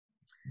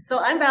So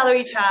I'm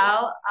Valerie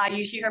Chow. I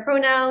use she, her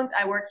pronouns.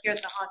 I work here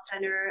at the Haas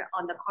Center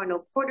on the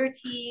Cardinal Porter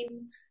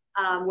team,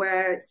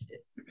 where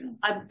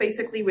I'm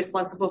basically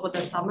responsible for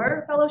the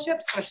summer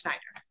fellowships for Schneider.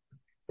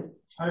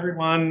 Hi,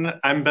 everyone.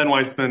 I'm Ben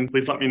Weissman.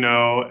 Please let me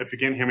know if you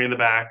can't hear me in the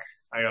back.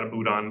 I got a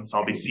boot on, so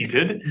I'll be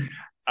seated.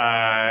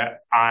 I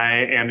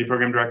am the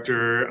program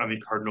director on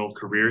the Cardinal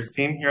Careers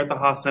team here at the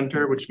Haas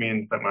Center, which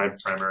means that my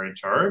primary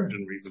charge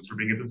and reasons for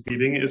being at this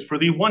meeting is for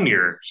the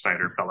one-year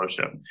Schneider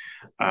Fellowship.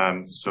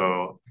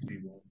 So we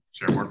will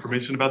share more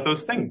information about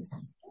those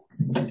things.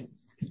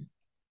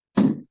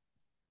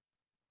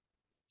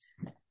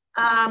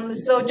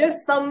 So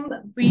just some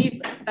brief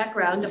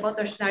background about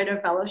the Schneider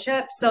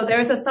Fellowship. So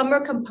there's a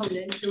summer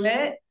component to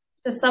it.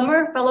 The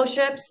summer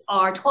fellowships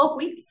are 12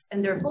 weeks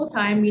and they're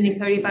full-time, meaning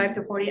 35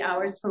 to 40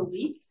 hours per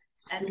week.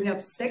 And we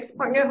have 6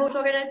 partner host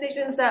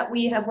organizations that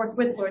we have worked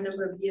with for a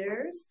number of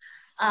years.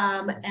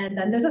 And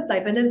then there's a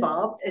stipend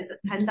involved. It's a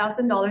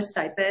 $10,000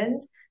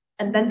 stipend.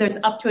 And then there's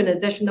up to an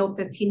additional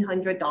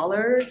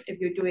 $1,500 if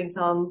you're doing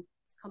some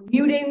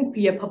commuting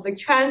via public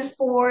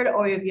transport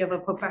or if you have a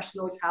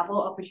professional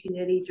travel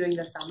opportunity during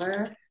the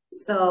summer.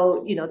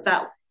 So, you know,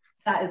 that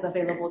is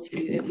available to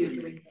you if you're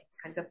doing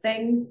those kinds of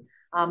things.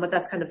 But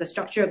that's kind of the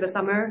structure of the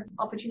summer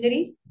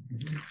opportunity.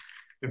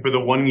 And for the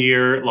 1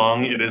 year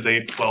long, it is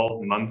a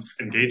 12-month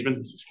engagement.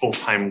 This is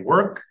full-time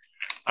work.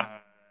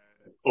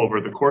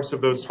 Over the course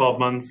of those 12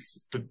 months,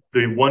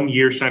 the 1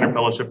 year Schneider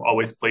Fellowship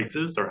always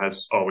places or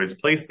has always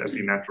placed at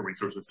the Natural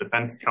Resources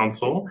Defense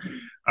Council,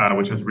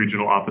 which has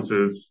regional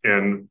offices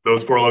in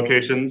those 4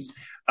 locations.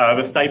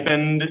 The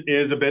stipend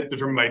is a bit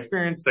determined by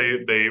experience.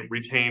 They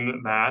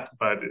retain that,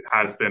 but it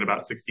has been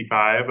about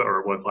 $65,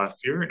 or it was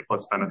last year,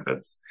 plus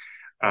benefits.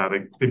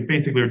 They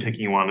basically are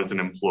taking you on as an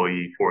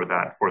employee for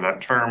that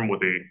term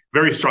with a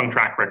very strong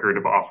track record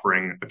of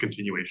offering a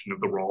continuation of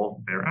the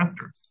role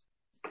thereafter.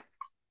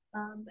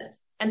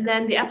 And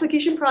then the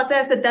application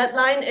process, the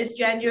deadline is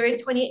January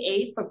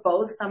 28th for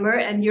both summer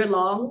and year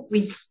long.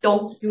 We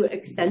don't do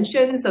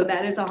extensions, so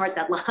that is a hard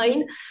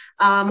deadline.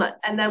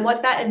 And then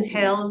what that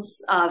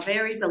entails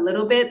varies a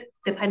little bit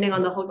depending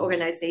on the host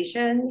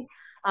organizations.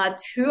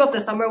 2 of the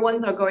summer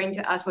ones are going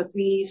to ask for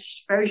 3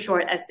 very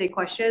short essay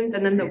questions,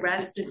 and then the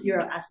rest this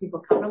year are asking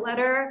for cover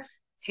letter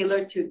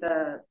tailored to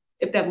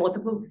if they have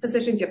multiple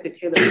positions, you have to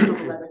tailor the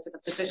cover letter to the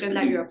position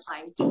that you're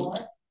applying for.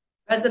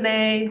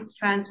 Resume,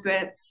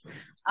 transcripts.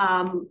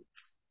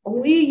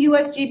 Only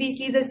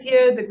USGBC this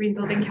year, the Green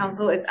Building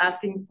Council is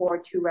asking for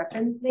 2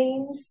 reference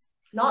names,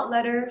 not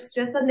letters,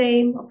 just a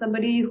name of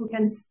somebody who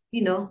can,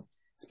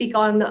 speak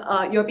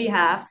on your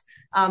behalf.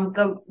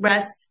 The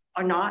rest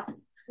are not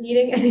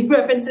needing any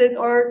references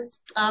or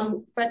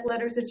red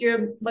letters this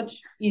year.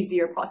 Much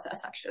easier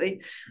process,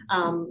 actually,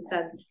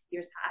 than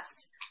years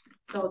past.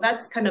 So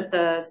that's kind of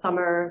the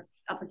summer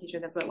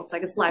application. That's what it looks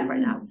like. It's live right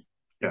now.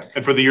 Yeah,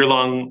 and for the year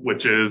long,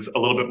 which is a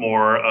little bit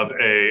more of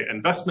a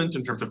investment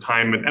in terms of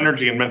time and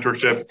energy and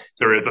mentorship,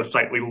 there is a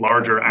slightly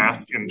larger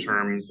ask in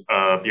terms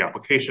of the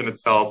application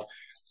itself.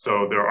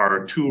 So there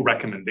are 2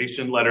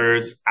 recommendation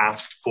letters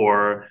asked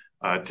for.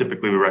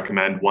 Typically, we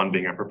recommend one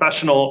being a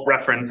professional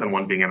reference and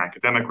one being an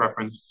academic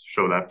reference to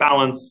show that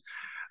balance.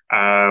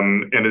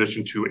 In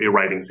addition to a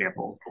writing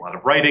sample. A lot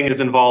of writing is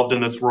involved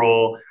in this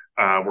role.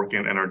 Working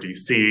at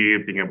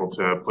NRDC, being able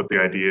to put the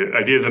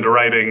ideas into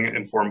writing,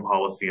 inform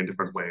policy in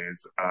different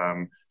ways.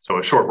 So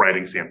a short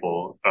writing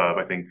sample of,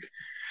 I think,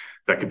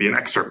 that could be an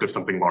excerpt of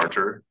something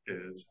larger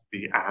is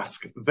the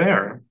ask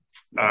there.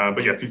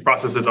 But yes, these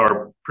processes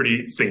are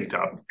pretty synced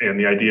up. And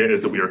the idea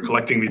is that we are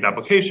collecting these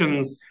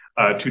applications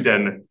to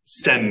then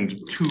send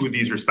to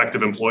these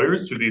respective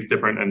employers, to these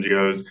different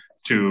NGOs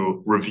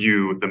to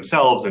review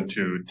themselves and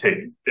to take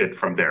it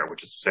from there,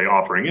 which is to say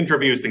offering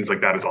interviews, things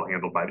like that is all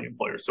handled by the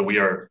employer. So we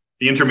are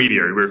the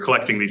intermediary. We're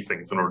collecting these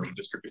things in order to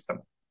distribute them.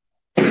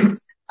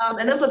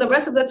 And then for the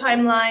rest of the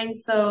timeline,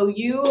 so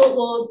you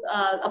will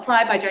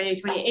apply by January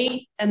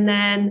 28th, and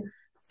then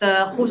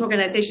the host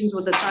organizations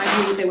will decide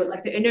who they would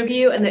like to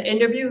interview, and the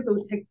interviews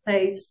will take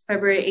place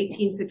February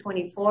 18th to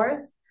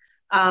 24th.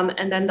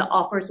 And then the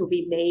offers will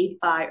be made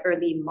by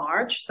early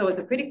March. So it's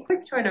a pretty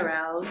quick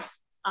turnaround.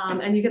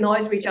 And you can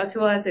always reach out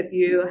to us if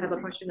you have a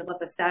question about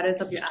the status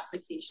of your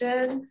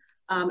application.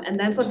 And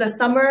then for the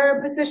summer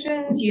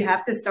positions, you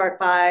have to start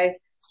by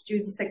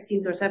June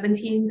 16th or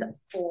 17th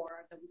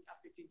or the week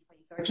after June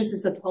 23rd. This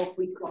is a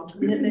 12-week long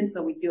commitment,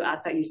 so we do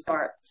ask that you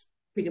start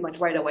pretty much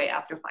right away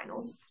after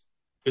finals.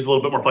 There's a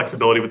little bit more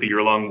flexibility with the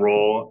year-long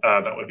role.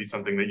 That would be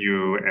something that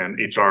you and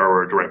HR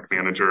or a direct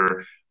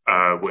manager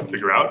would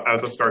figure out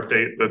as a start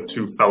date. The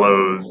 2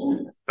 fellows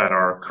that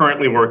are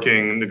currently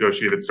working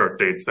negotiated start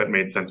dates that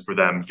made sense for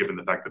them, given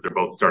the fact that they're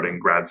both starting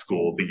grad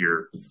school the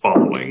year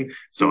following.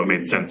 So it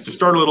made sense to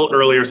start a little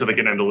earlier so they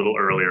could end a little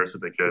earlier so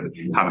they could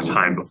have a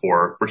time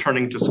before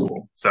returning to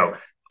school. So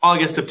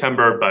August,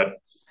 September, but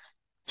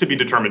to be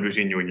determined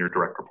between you and your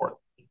direct report.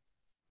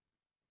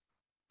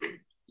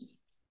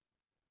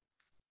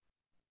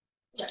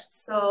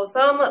 So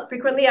some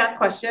frequently asked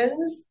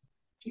questions.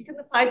 You can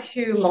apply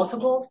to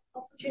multiple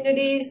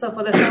opportunities. So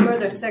for the summer,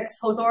 there's 6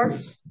 host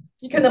orgs.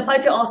 You can apply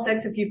to all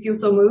 6 if you feel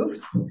so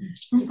moved.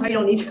 I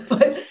don't need to,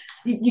 but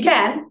you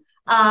can.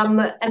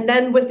 And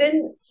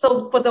then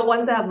so for the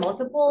ones that have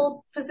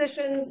multiple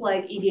positions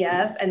like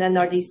EDF and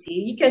NRDC,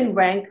 you can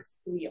rank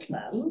 3 of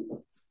them.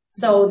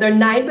 So there are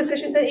 9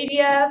 positions at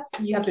EDF.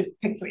 You have to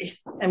pick 3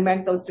 and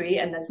rank those 3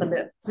 and then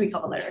submit 3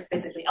 cover letters,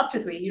 basically up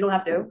to 3. You don't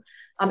have to.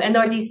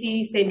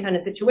 NRDC, same kind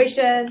of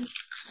situation.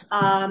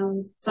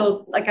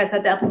 So like I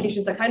said, the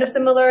applications are kind of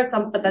similar,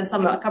 but then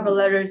some are cover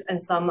letters and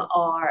some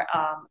are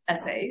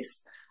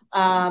essays.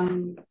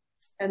 And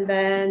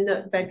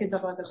then Ben can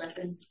talk about the rest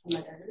in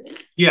letters.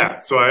 Yeah,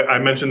 so I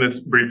mentioned this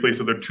briefly.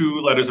 So there are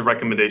 2 letters of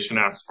recommendation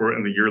asked for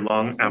in the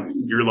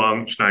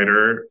year-long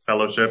Schneider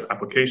Fellowship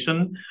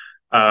application.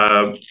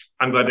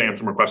 I'm glad to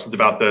answer more questions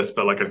about this,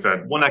 but like I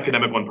said, 1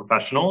 academic, 1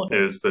 professional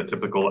is the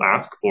typical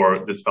ask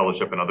for this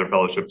fellowship and other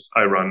fellowships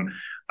I run.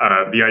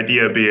 The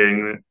idea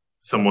being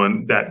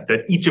someone that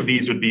each of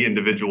these would be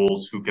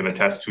individuals who can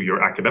attest to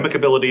your academic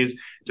abilities.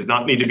 It does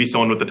not need to be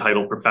someone with the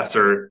title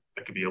professor.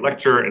 It could be a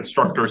lecturer,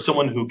 instructor,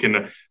 someone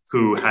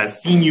who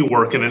has seen you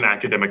work in an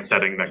academic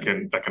setting that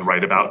can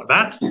write about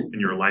that and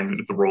your alignment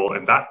with the role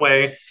in that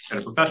way.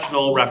 And a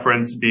professional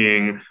reference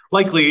being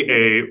likely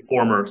a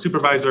former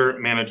supervisor,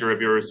 manager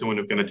of yours, someone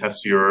who can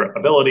attest to your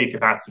ability,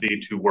 capacity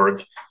to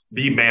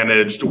be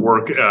managed,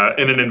 work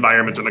in an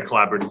environment in a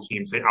collaborative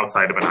team, say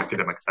outside of an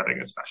academic setting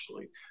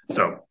especially.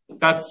 So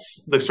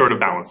that's the sort of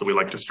balance that we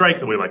like to strike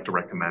and we like to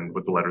recommend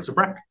with the letters of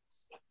rec.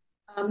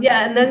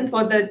 Yeah, and then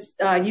for the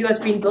U.S.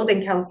 Green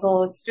Building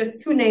Council, it's just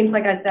 2 names,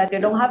 like I said. They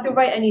don't have to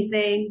write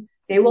anything.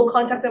 They will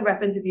contact the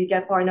reference if you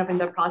get far enough in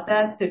the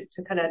process to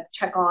kind of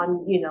check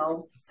on,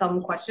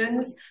 some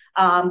questions.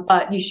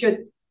 But you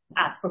should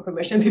ask for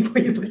permission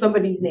before you put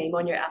somebody's name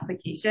on your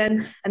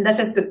application. And that's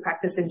just good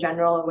practice in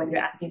general when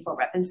you're asking for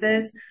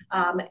references.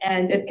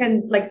 And it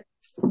can, like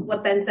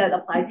what Ben said,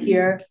 applies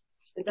here.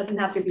 It doesn't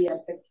have to be a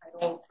big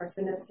title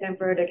person at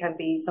Stanford. It can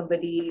be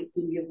somebody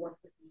who you've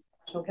worked with in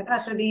professional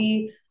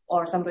capacity,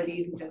 or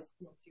somebody who just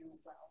knows you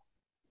well.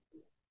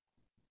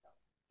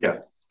 Yeah,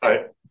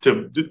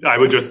 I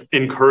would just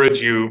encourage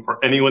you,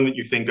 for anyone that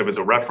you think of as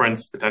a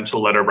reference,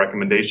 potential letter of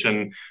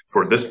recommendation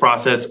for this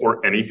process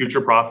or any future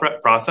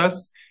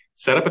process,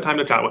 set up a time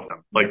to chat with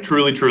them. Like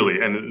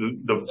truly.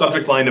 And the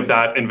subject line of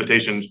that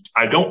invitation,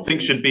 I don't think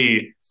should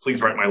be,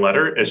 please write my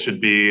letter. It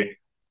should be,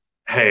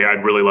 hey,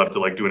 I'd really love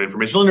to do an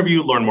informational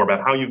interview, learn more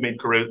about how you've made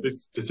career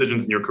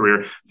decisions in your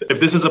career. If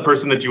this is a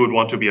person that you would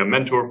want to be a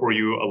mentor for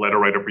you, a letter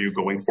writer for you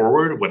going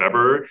forward,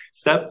 whatever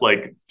step,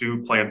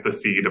 do plant the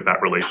seed of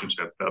that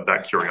relationship, of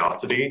that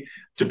curiosity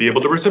to be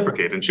able to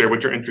reciprocate and share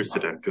what you're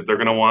interested in, because they're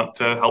going to want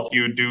to help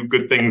you do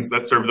good things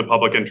that serve the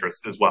public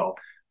interest as well.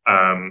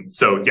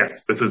 So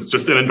yes, this is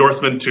just an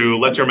endorsement to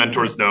let your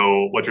mentors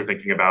know what you're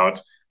thinking about,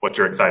 what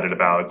you're excited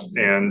about,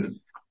 and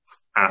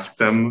ask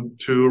them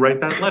to write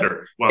that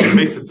letter on the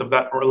basis of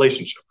that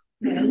relationship.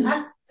 Yes.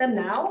 Ask them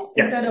now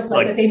instead of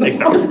the day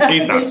before the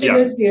application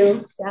yes. is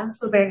due. Yeah,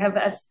 so they have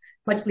as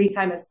much lead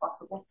time as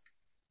possible.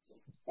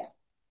 Yeah.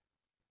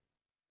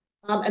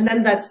 And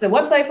then that's the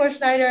website for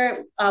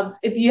Schneider.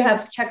 If you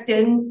have checked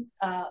in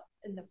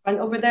the front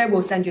over there,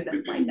 we'll send you the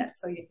slide deck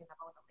so you can have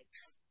all the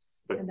links.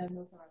 And then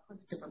those are our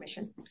contact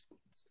information.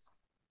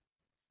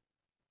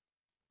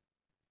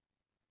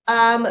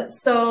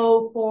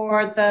 So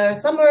for the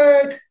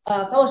summer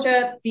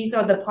fellowship, these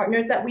are the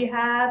partners that we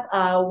have.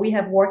 We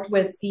have worked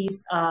with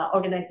these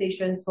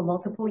organizations for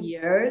multiple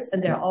years,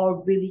 and they're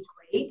all really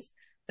great.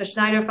 The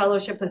Schneider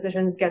Fellowship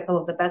positions get some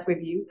of the best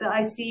reviews that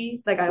I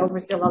see. I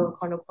oversee a lot of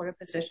Cardinal Porter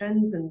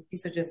positions, and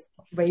these are just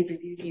rave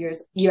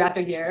reviews year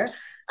after year.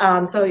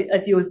 So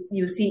as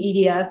you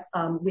see EDF,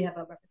 we have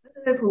a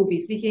representative who will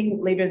be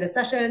speaking later this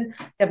session.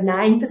 They have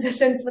 9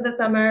 positions for the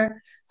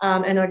summer.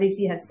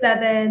 NRDC has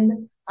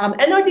 7.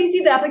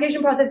 NRDC, the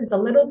application process is a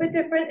little bit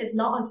different. It's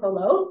not on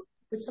Solo,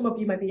 which some of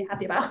you might be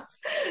happy about.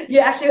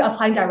 You're actually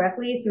applying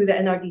directly through the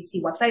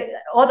NRDC website.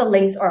 All the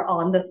links are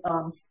on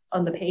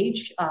the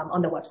page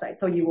on the website.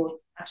 So you will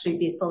actually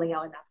be filling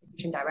out an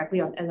application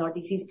directly on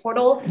NRDC's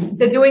portal.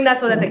 They're doing that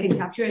so that they can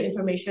capture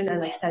information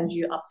and send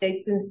you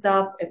updates and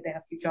stuff if they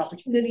have future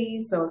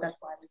opportunities. So that's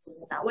why we're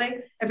doing it that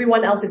way.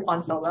 Everyone else is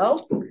on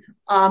Solo.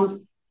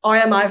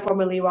 RMI,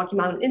 formerly Rocky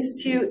Mountain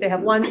Institute, they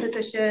have 1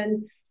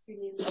 position.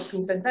 Union of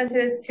Concerned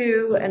Scientists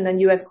 2, and then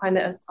U.S.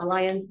 Climate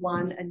Alliance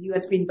 1, and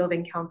U.S. Green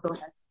Building Council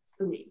has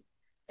 3.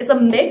 It's a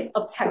mix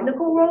of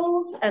technical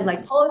roles and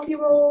policy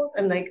roles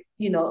and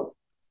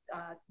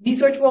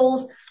research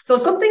roles. So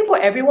something for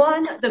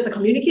everyone. There's a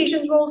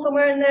communications role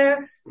somewhere in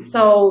there.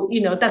 So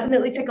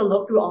definitely take a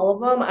look through all of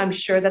them. I'm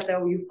sure that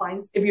you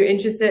find, if you're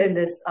interested in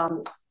this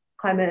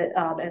climate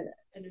and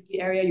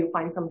energy area, you'll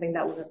find something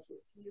that will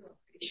appeal to you. I'm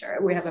pretty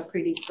sure we have a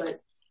pretty good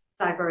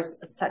diverse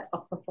set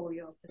of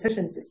portfolio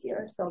positions this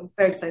year. So I'm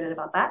very excited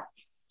about that.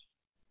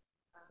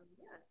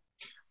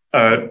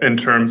 In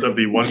terms of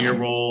the 1-year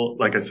role,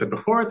 like I said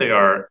before,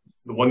 the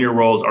 1-year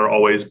roles are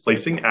always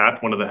placing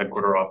at one of the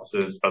headquarter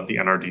offices of the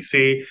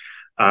NRDC.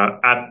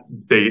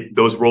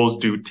 Those roles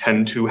do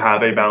tend to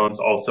have a balance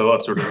also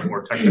of sort of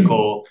more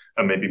technical,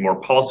 maybe more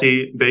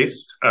policy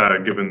based,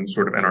 given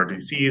sort of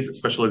NRDC's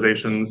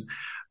specializations.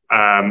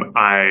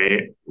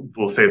 I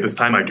will say at this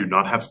time, I do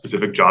not have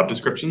specific job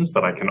descriptions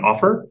that I can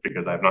offer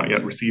because I have not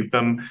yet received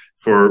them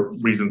for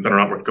reasons that are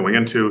not worth going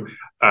into.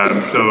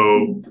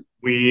 So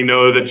we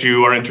know that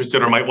you are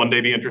interested or might one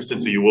day be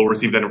interested. So you will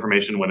receive that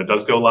information when it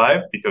does go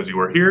live because you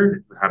are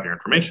here, you have your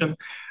information.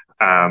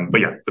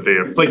 But they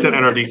are placed at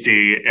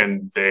NRDC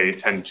and they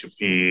tend to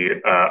be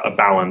a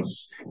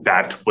balance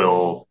that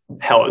will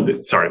help.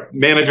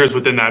 Managers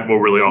within that will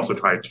really also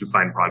try to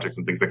find projects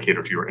and things that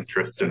cater to your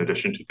interests in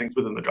addition to things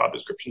within the job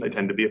description. They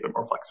tend to be a bit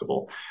more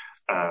flexible.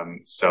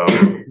 So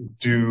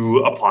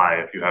do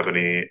apply if you have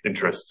any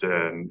interest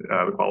in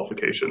the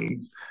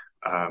qualifications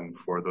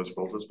for those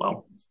roles as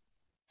well.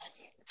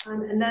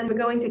 And then we're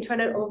going to turn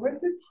it over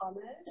to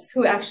Thomas,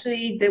 who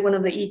actually did one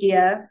of the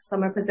EDF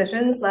summer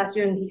positions last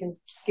year, and he can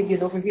give you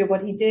an overview of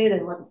what he did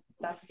and what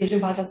the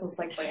application process was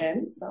like for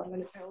him. So I'm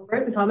going to turn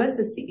over to Thomas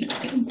to speak.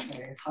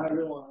 Okay. Hi,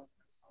 everyone.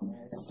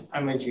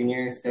 I'm a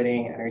junior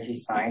studying energy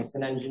science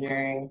and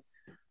engineering.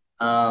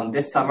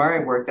 This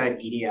summer, I worked at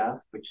EDF,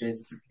 which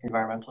is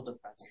Environmental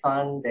Defense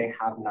Fund. They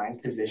have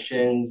 9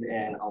 positions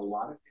in a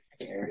lot of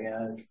different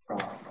areas, from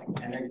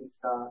like energy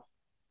stuff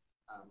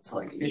to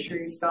like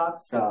fishery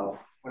stuff. So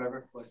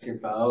whatever floats your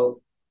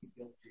boat,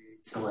 feel free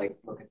to like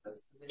look at those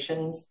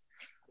positions.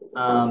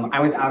 I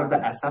was out of the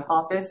SF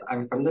office.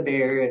 I'm from the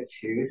Bay Area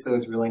too, so it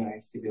was really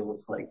nice to be able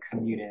to like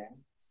commute in.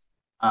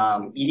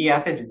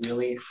 EDF is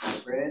really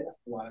hybrid.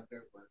 A lot of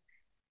their work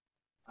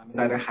is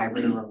either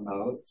hybrid or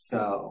remote,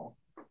 so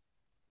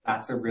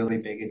that's a really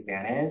big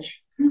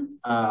advantage.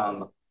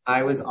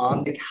 I was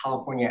on the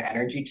California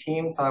energy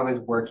team, so I was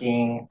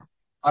working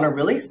on a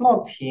really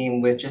small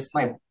team with just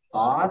my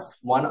boss,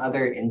 one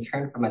other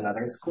intern from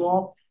another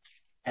school,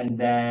 and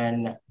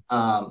then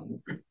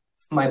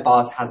my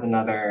boss has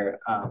another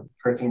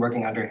person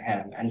working under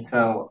him. And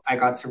so I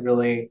got to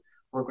really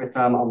work with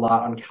them a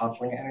lot on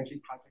California energy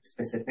projects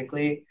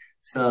specifically.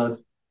 So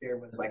there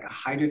was like a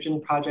hydrogen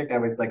project I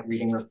was like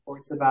reading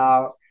reports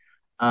about.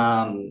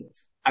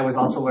 I was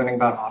also learning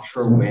about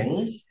offshore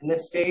wind in the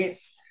state.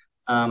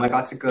 I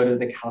got to go to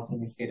the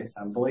California State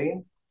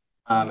Assembly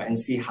and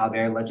see how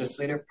their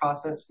legislative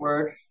process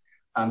works,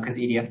 because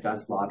EDF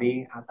does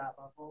lobby at that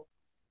level.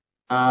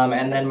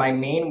 And then my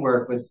main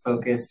work was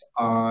focused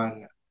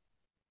on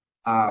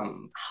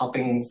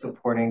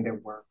supporting their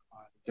work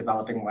on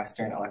developing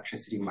Western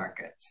electricity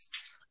markets.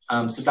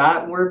 So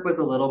that work was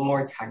a little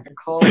more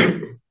technical.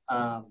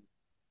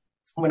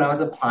 When I was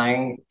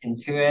applying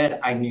into it,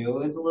 I knew it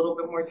was a little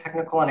bit more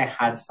technical and I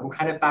had some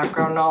kind of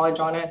background knowledge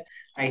on it.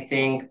 I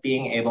think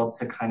being able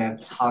to kind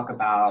of talk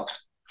about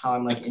how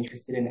I'm like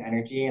interested in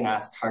energy and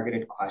ask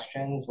targeted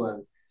questions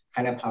was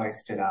kind of how I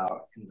stood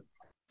out in the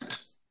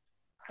process.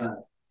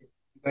 If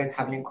you guys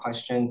have any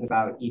questions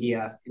about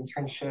EDF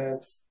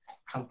internships,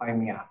 come find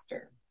me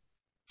after.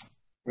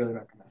 Really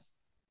recommend.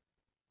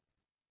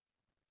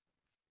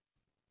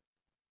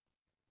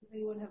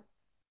 Anyone have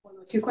 1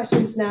 or 2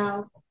 questions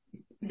now?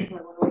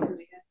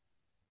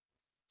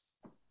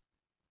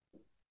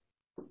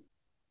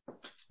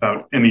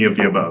 About any of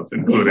the above,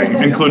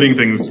 including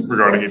things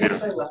regarding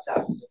EDF. I left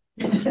out.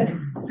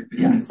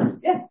 Yes.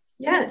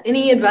 Yeah.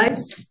 Any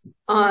advice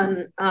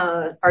on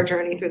our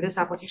journey through this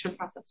application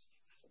process?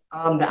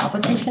 The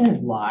application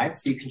is live,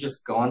 so you can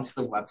just go onto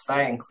the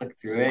website and click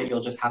through it.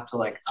 You'll just have to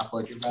like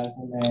upload your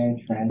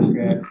resume,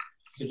 transcript.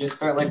 So just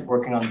start like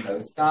working on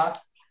those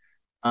stuff.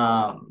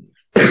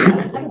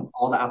 That's kind of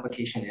all the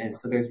application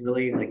is. So there's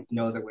really like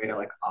no other way to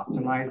like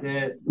optimize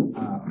it.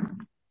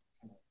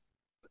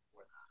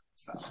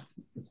 So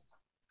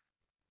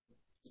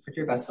just put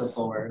your best foot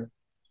forward.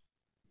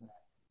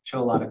 Show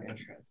a lot of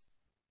interest.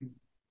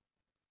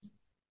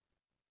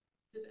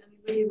 Did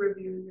anybody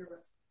review your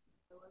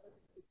resume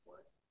before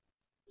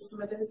you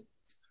submitted?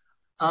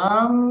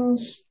 I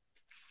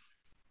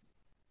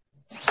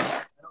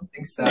don't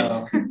think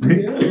so.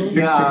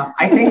 Yeah,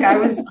 I think I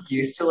was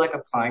used to like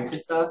applying to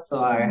stuff,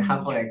 so I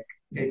have like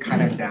it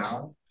kind of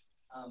down.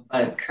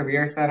 But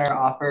Career Center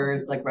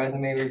offers like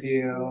resume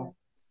review.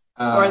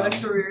 Or the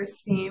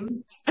careers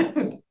team.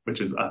 Which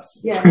is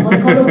us. Yeah,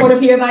 Court of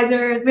Peer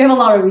Advisors. We have a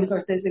lot of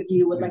resources if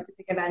you would like to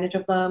take advantage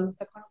of them.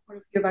 The Court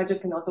of Peer Advisors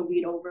can also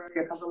read over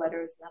your cover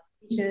letters and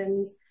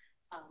applications.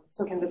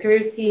 So can the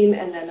careers team,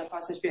 and then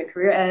across the street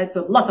Career Ed.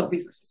 So lots of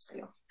resources for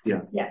you.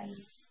 Yeah.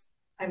 Yes.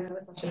 I have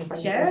another question. If I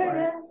Sure.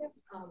 Yes.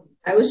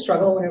 I always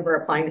struggle whenever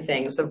applying to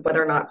things of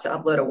whether or not to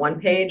upload a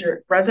 1-page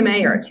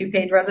resume or a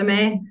 2-page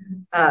resume.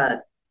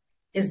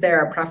 Is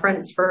there a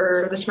preference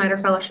for the Schneider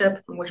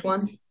Fellowship, and which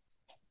one?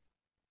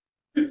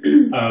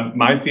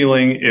 My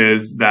feeling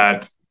is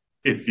that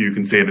if you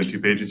can say it in 2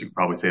 pages, you can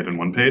probably say it in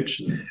 1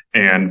 page.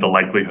 And the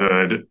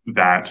likelihood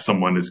that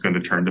someone is going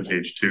to turn to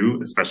page 2,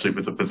 especially if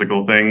it's a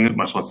physical thing,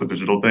 much less a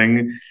digital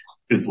thing,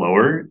 is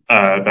lower.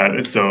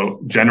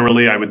 So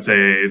generally, I would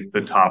say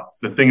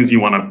the things you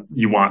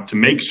want to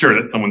make sure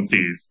that someone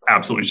sees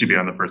absolutely should be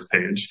on the first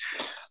page.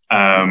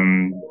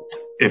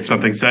 If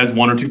something says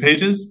 1 or 2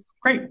 pages,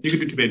 great, you can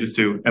do 2 pages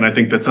too. And I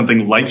think that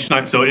something like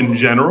Schneider, so in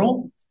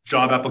general,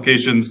 job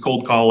applications,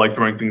 cold call, like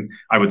throwing things,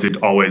 I would say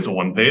always a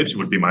 1 page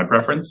would be my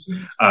preference.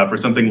 For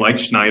something like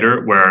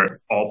Schneider, where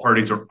all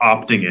parties are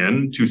opting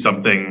in to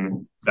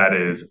something that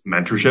is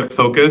mentorship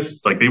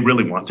focused, like they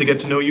really want to get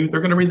to know you,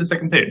 they're going to read the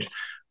 2nd page,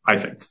 I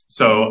think.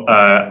 So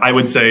I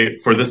would say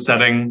for this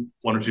setting,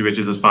 1 or 2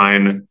 pages is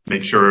fine.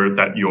 Make sure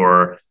that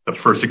the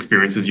first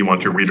experiences you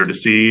want your reader to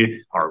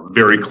see are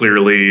very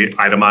clearly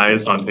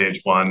itemized on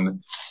page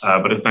 1.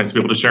 But it's nice to be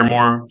able to share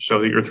more, show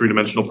that you're a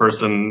 3-dimensional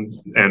person,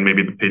 and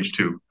maybe the page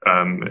 2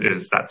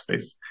 is that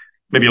space.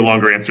 Maybe a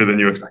longer answer than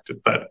you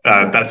expected, but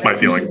that's my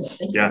feeling.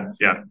 Yeah.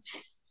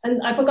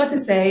 And I forgot to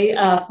say,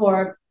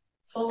 for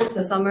both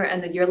the summer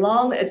and the year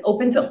long, it's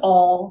open to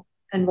all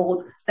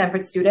enrolled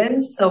Stanford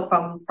students, so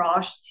from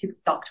Frosh to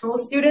doctoral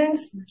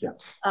students.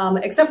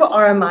 Except for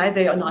RMI,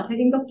 they are not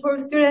taking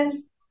doctoral students.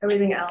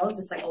 Everything else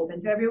is like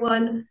open to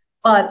everyone.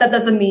 But that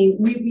doesn't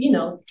mean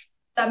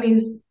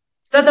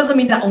that doesn't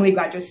mean that only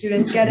graduate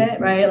students get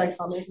it, right? Like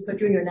Thomas is a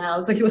junior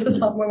now, so he was a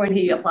sophomore when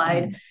he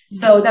applied.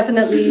 So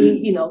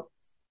definitely,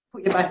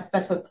 put your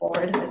best foot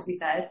forward, as we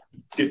said.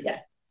 Yeah.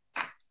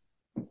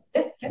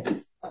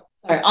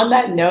 Sorry, on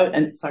that note,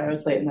 and sorry, I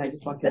was late and I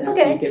just walked in. That's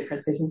okay. Good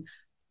presentation.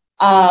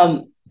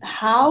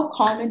 How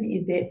common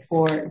is it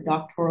for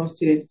doctoral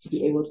students to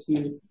be able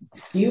to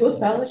do a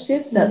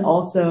fellowship that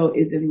also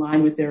is in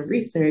line with their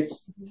research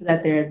so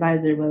that their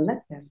advisor will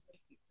let them?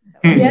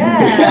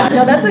 Yeah,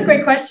 no, that's a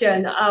great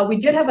question. We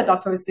did have a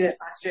doctoral student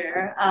last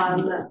year.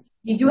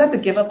 You do have to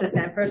give up the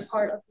Stanford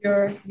part of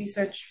your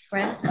research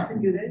grant to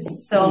do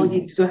this. So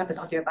you do have to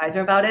talk to your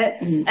advisor about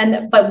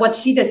it. But what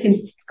she did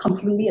seemed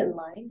completely in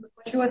line with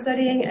what she was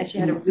studying. And she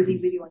had a really,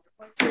 really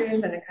wonderful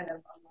experience and it kind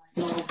of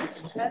aligned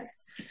with interest.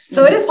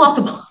 So it is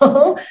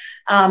possible.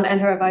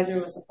 And her advisor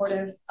was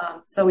supportive.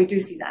 So we do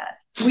see that.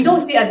 We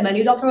don't see as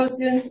many doctoral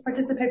students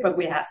participate, but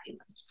we have seen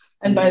them.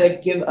 And by the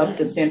give up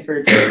to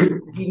Stanford,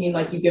 do you mean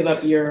like you give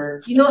up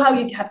your... You know how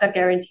you have that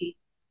guaranteed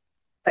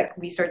like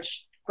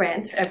research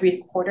grant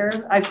every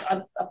quarter?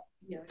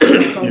 Your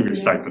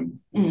stipend.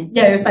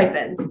 Yeah, your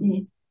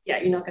stipend. Yeah,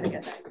 you're not going to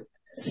get that.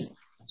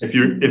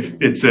 If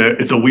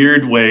it's a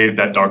weird way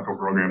that doctoral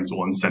programs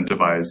will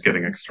incentivize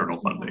getting external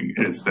funding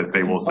is that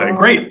they will say,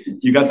 great,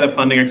 you got that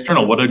funding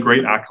external. What a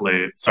great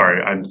accolade.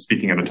 Sorry, I'm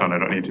speaking in a tone I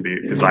don't need to be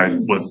because I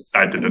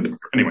did it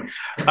anyway.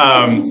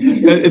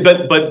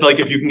 But like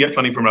if you can get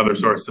funding from another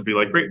source to be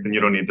like, great, then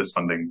you don't need this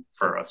funding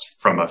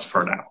from us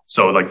for now.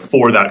 So like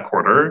for that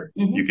quarter,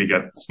 you could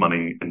get this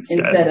money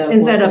instead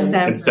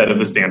of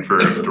the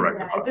Stanford direct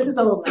deposit. This is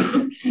a little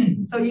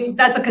so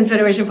that's a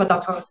consideration for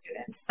doctoral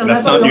students. So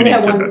that's not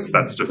unique to this.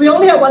 That's just we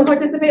only had one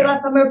participate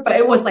last summer, but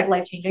it was like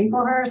life changing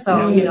for her.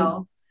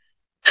 So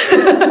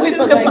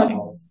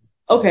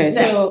Okay,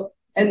 so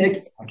and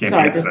it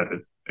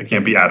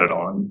can't be added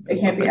on. It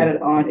can't be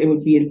added on. It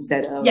would be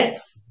instead of.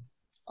 Yes.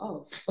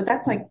 Oh, but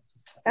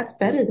that's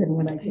better than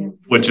what I did.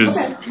 Which is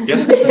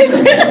exactly.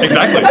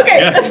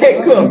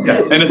 Okay, cool.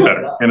 Yeah, and it's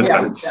better.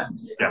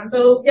 Yeah.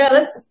 So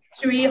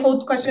should we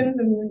hold questions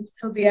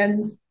until the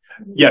end?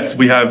 Yes,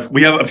 we have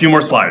a few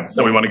more slides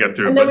that we want to get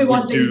through, and then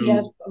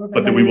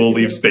but then we will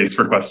leave space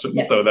for questions.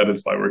 Yes. So that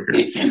is why we're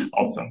here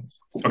also.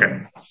 Okay.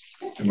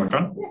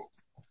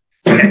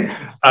 Okay.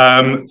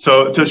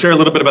 So to share a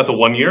little bit about the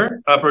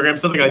 1-year program,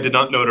 something I did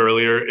not note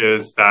earlier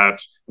is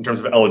that in terms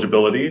of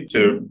eligibility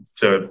to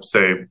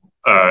say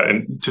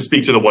and to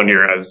speak to the 1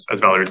 year as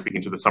Valerie is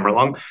speaking to the summer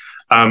long.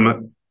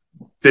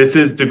 This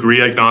is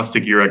degree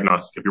agnostic, year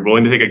agnostic. If you're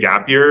willing to take a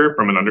gap year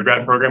from an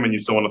undergrad program and you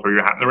still want to throw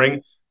your hat in the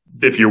ring,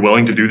 if you're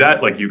willing to do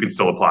that, like you can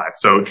still apply.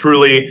 So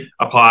truly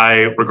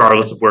apply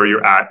regardless of where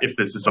you're at, if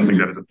this is something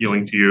that is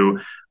appealing to you.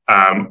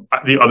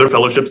 The other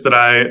fellowships that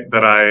I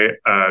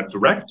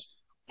direct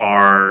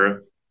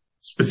are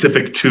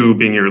specific to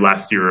being your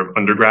last year of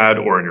undergrad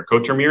or in your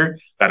co-term year.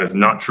 That is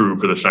not true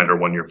for the Schneider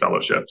 1-year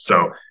fellowship.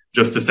 So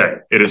just to say,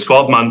 it is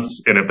 12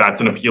 months. And if that's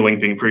an appealing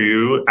thing for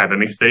you at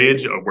any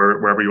stage or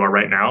wherever you are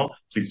right now,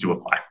 please do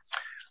apply.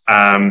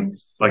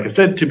 Like I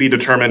said, to be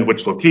determined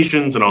which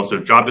locations and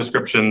also job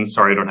descriptions.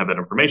 Sorry, I don't have that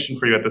information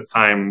for you at this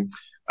time.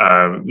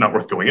 Not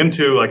worth going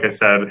into, like I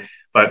said,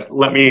 but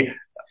let me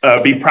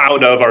be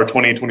proud of our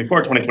 2024,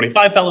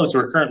 2025 fellows who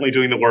are currently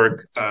doing the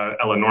work,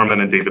 Ella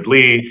Norman and David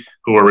Lee,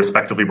 who are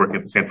respectively working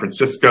at the San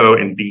Francisco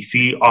and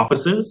DC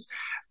offices.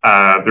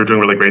 They're doing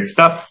really great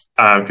stuff.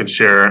 Could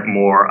share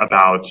more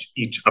about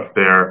each of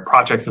their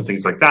projects and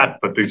things like that,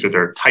 but these are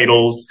their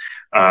titles.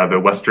 The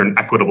Western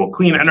Equitable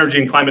Clean Energy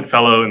and Climate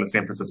Fellow in the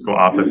San Francisco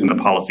office and the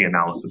Policy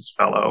Analysis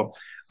Fellow,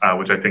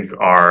 which I think the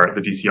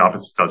DC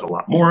office does a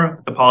lot more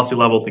at the policy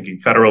level, thinking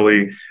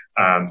federally.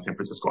 San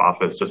Francisco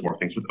office does more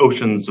things with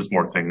oceans, does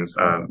more things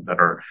that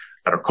are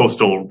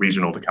coastal,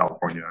 regional to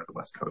California or the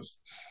West Coast.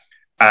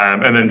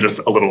 And then just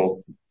a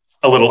little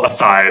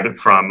aside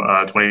from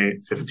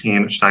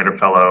 2015 Schneider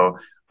Fellow.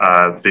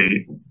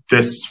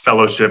 This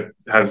fellowship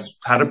has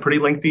had a pretty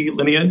lengthy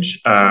lineage.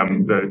 I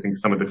think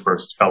some of the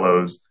first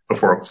fellows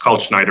before it was called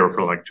Schneider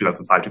for like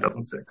 2005,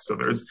 2006. So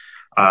there's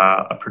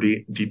a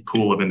pretty deep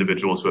pool of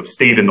individuals who have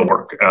stayed in the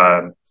work,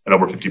 and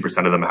over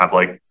 50% of them have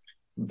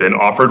been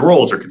offered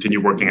roles or continue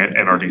working at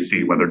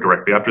NRDC, whether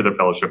directly after their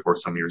fellowship or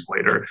some years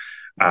later.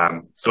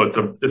 So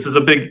this is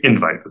a big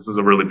invite. This is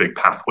a really big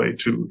pathway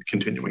to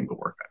continuing the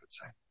work, I would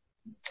say.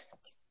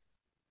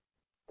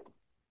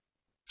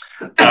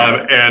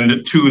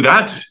 And to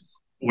that,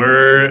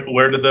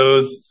 where do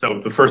those, so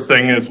the first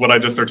thing is what I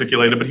just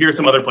articulated, but here's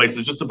some other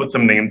places just to put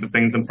some names of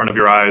things in front of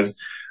your eyes.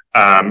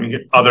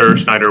 Other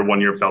Schneider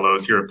one-year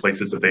fellows, here are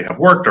places that they have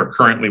worked or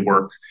currently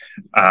work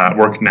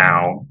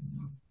now.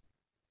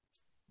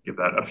 Give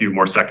that a few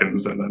more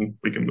seconds and then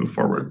we can move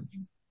forward.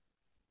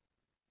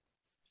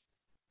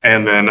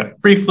 And then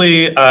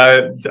briefly,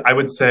 I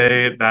would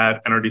say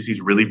that NRDC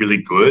is really,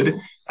 really good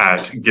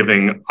at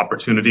giving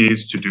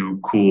opportunities to do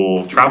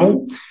cool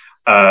travel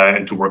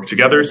and to work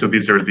together. So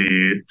these are this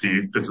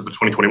is the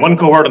 2021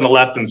 cohort on the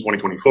left and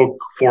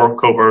 2024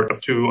 cohort of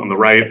 2 on the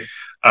right.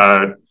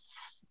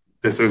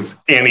 This is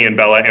Annie and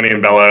Bella. Annie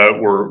and Bella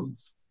were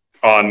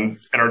on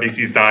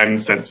NRDC's dime,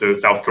 sent to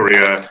South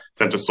Korea,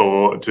 sent to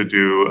Seoul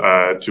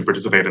to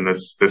participate in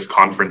this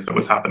conference that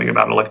was happening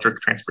about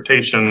electric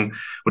transportation,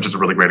 which is a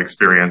really great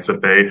experience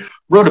that they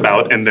wrote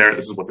about in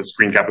this is what the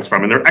screen cap is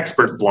from, in their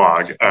expert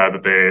blog,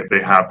 that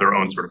they have their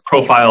own sort of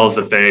profiles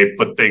that they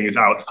put things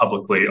out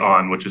publicly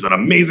on, which is an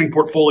amazing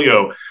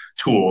portfolio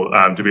tool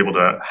to be able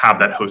to have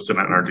that hosted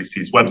on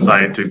NRDC's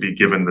website, to be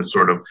given the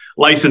sort of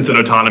license and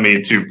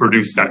autonomy to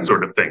produce that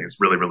sort of thing is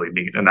really, really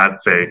neat. And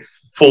that's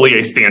fully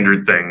a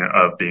standard thing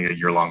of being a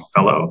year-long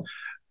fellow.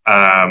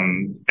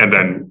 And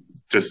then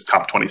just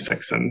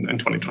COP26 in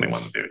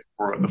 2021,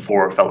 the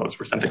 4 fellows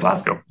were sent to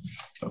Glasgow.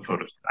 So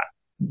photos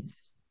of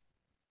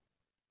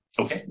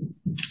that. Okay.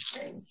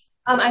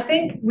 I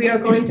think we are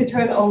going to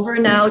turn over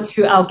now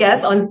to our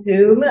guest on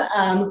Zoom,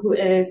 who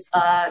is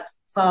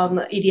from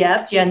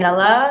EDF,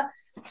 Gianella.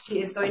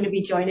 She is going to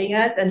be joining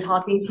us and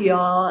talking to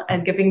y'all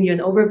and giving you an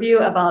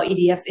overview about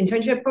EDF's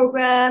internship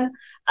program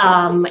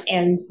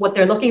and what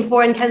they're looking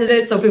for in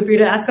candidates. So feel free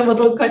to ask some of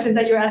those questions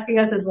that you're asking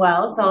us as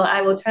well. So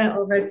I will turn it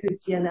over to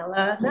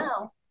Gianella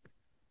now.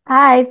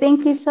 Hi,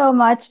 thank you so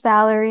much,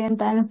 Valerie and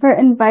Ben, for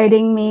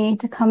inviting me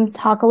to come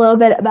talk a little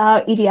bit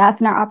about EDF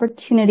and our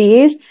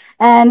opportunities.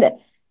 And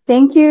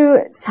thank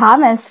you,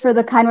 Thomas, for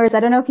the kind words. I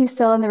don't know if he's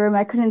still in the room.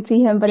 I couldn't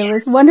see him, but it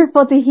was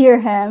wonderful to hear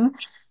him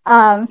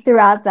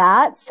throughout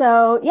that.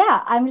 So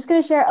yeah, I'm just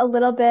going to share a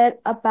little bit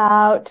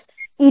about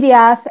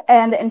EDF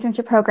and the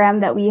internship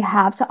program that we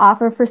have to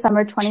offer for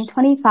summer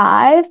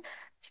 2025. If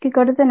you could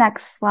go to the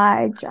next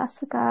slide,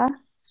 Jessica.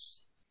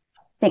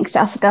 Thanks,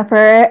 Jessica,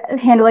 for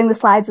handling the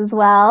slides as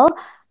well.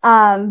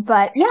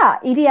 But yeah,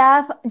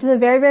 EDF, just a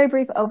very, very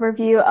brief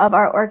overview of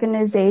our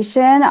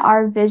organization.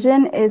 Our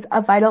vision is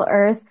a vital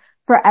earth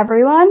for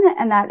everyone,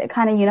 and that it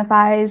kind of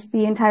unifies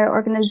the entire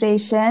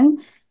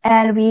organization.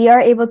 And we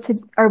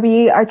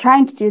are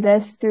trying to do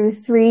this through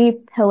 3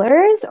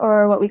 pillars,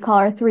 or what we call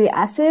our 3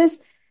 S's,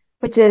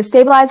 which is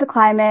stabilize the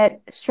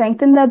climate,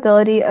 strengthen the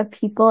ability of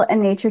people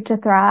and nature to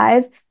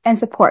thrive, and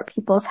support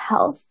people's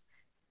health.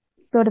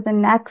 Go to the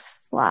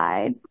next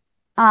slide.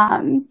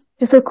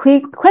 Just a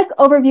quick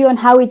overview on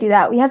how we do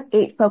that. We have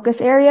 8 focus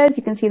areas.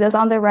 You can see those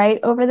on the right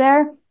over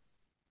there.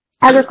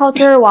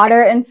 Agriculture,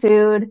 water and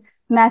food,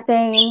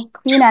 methane,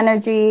 clean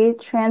energy,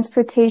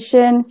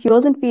 transportation,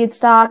 fuels and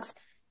feedstocks,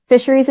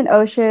 fisheries and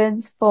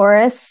oceans,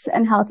 forests,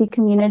 and healthy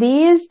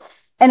communities.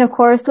 And of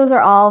course, those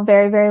are all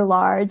very, very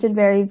large and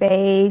very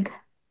vague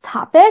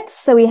topics.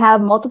 So we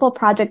have multiple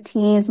project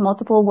teams,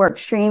 multiple work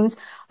streams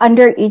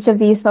under each of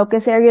these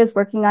focus areas,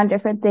 working on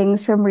different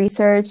things from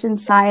research and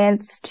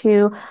science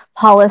to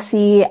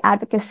policy,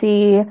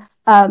 advocacy,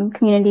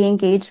 community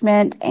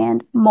engagement,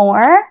 and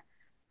more.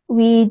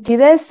 We do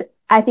this,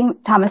 I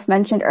think Thomas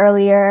mentioned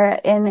earlier,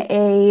 in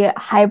a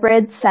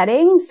hybrid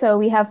setting. So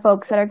we have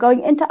folks that are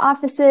going into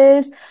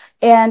offices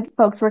and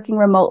folks working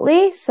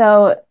remotely.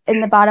 So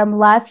in the bottom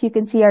left, you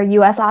can see our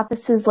U.S.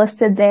 offices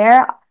listed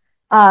there.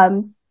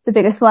 The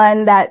biggest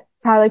one that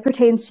probably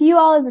pertains to you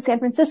all is the San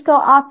Francisco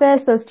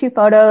office. Those 2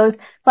 photos.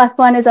 Left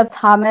one is of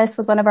Thomas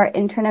with one of our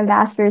intern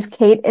ambassadors,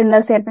 Kate, in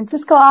the San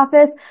Francisco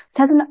office, which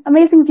has an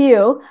amazing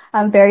view.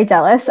 I'm very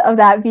jealous of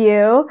that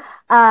view.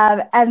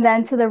 And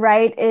then to the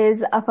right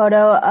is a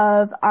photo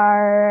of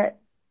our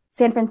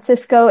San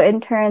Francisco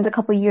interns a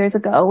couple years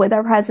ago with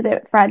our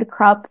president, Fred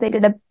Krupp. They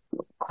did a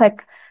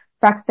quick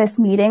breakfast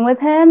meeting with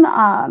him.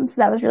 So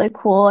that was really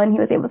cool. And he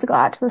was able to go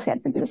out to the San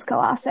Francisco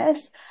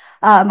office.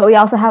 But we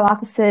also have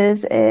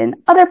offices in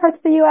other parts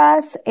of the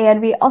U.S.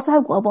 and we also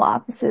have global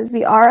offices.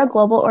 We are a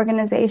global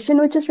organization,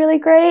 which is really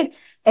great.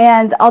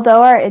 And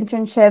although our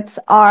internships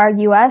are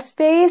U.S.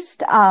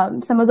 based,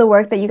 some of the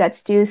work that you get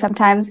to do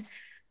sometimes,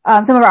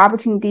 some of our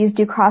opportunities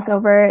do cross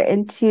over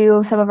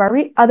into some of our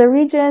other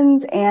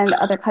regions and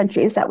other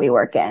countries that we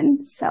work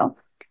in. So,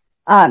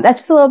 that's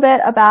just a little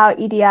bit about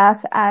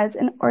EDF as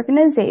an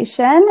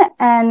organization.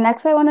 And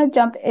next I want to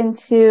jump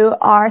into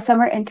our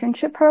summer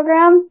internship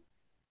program.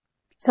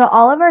 So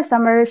all of our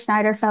summer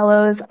Schneider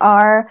Fellows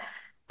are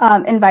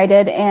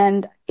invited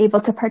and able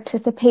to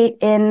participate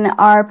in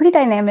our pretty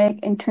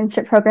dynamic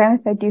internship program,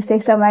 if I do say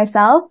so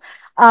myself.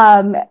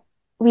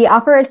 We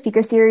offer a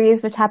speaker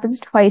series, which happens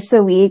twice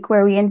a week,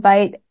 where we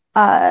invite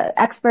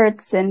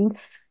experts and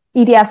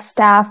EDF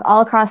staff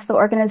all across the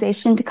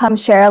organization to come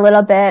share a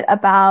little bit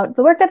about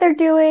the work that they're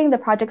doing, the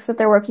projects that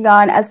they're working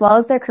on, as well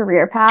as their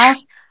career path.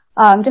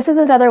 Just as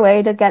another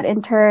way to get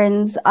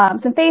interns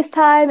some face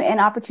time and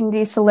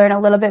opportunities to learn a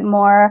little bit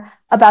more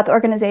about the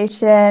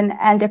organization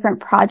and different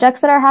projects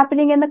that are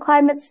happening in the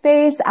climate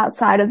space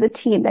outside of the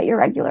team that you're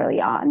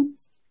regularly on.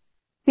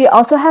 We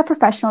also have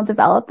professional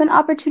development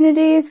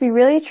opportunities. We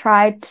really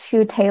try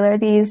to tailor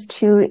these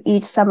to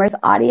each summer's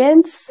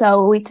audience.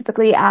 So we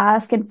typically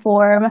ask and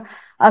form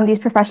these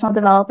professional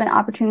development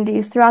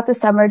opportunities throughout the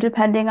summer,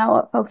 depending on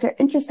what folks are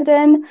interested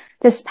in.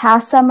 This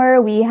past summer,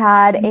 we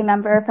had a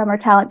member from our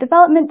talent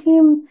development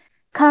team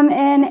come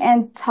in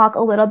and talk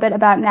a little bit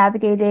about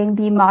navigating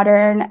the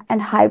modern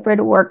and hybrid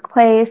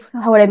workplace,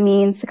 what it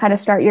means to kind of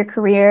start your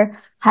career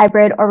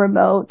hybrid or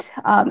remote,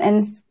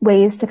 and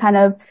ways to kind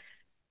of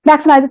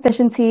maximize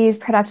efficiencies,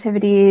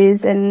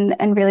 productivities,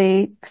 and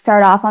really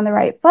start off on the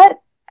right foot.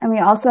 And we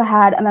also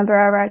had a member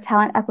of our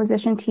talent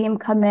acquisition team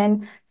come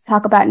in to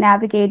talk about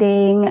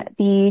navigating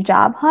the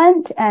job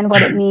hunt and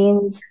what it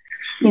means,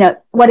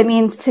 what it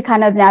means to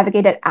kind of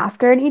navigate it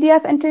after an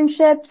EDF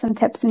internship, some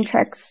tips and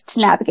tricks to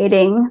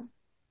navigating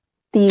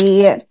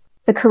the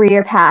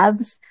career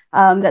paths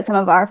that some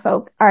of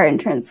our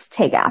interns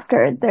take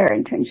after their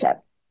internship.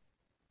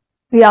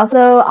 We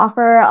also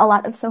offer a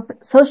lot of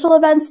social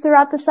events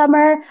throughout the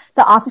summer.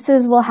 The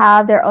offices will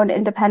have their own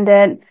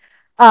independent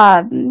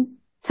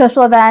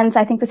social events.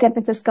 I think the San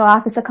Francisco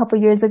office a couple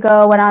years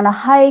ago went on a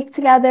hike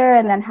together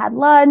and then had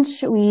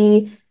lunch.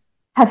 We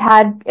have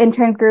had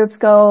intern groups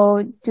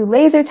go do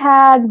laser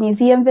tag,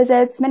 museum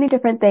visits, many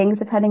different things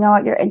depending on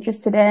what you're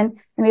interested in.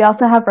 And we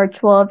also have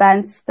virtual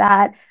events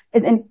that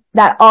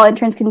all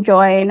interns can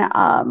join.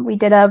 We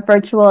did a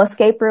virtual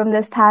escape room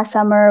this past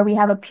summer. We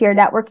have a peer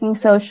networking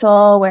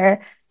social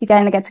where you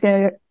kind of get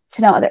to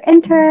know other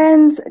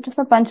interns, just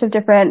a bunch of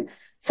different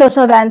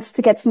social events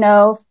to get to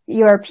know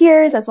your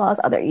peers as well as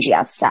other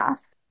EDF staff.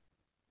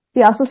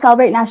 We also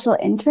celebrate National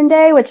Intern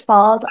Day, which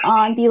falls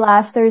on the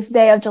last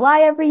Thursday of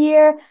July every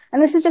year.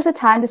 And this is just a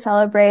time to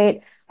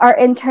celebrate our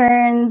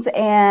interns,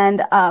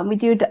 and we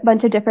do a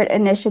bunch of different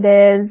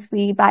initiatives.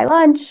 We buy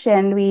lunch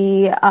and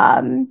we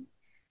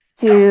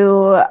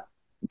do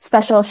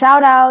special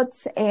shout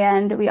outs,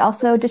 and we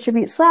also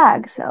distribute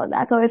swag. So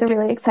that's always a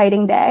really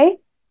exciting day.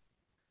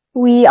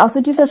 We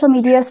also do social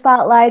media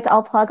spotlights.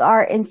 I'll plug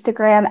our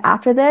Instagram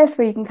after this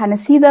where you can kind of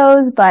see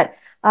those. But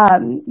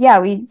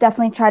we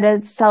definitely try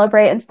to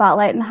celebrate and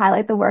spotlight and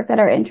highlight the work that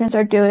our interns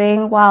are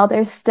doing while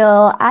they're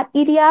still at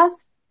EDF.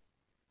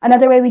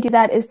 Another way we do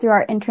that is through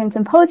our intern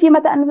symposium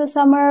at the end of the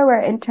summer,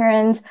 where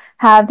interns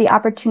have the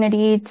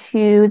opportunity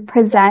to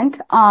present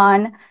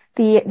on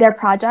their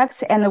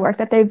projects and the work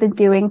that they've been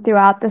doing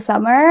throughout the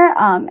summer.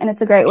 And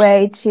it's a great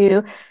way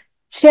to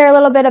share a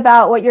little bit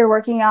about what you're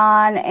working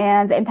on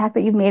and the impact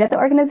that you've made at the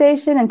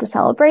organization and to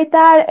celebrate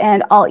that.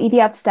 And all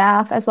EDF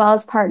staff, as well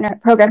as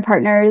program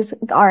partners,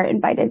 are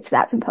invited to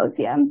that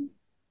symposium.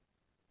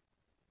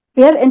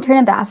 We have intern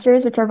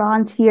ambassadors, which are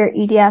volunteer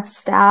EDF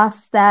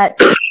staff that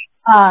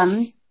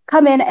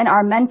come in and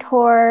are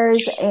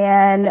mentors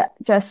and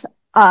just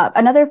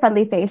another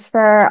friendly face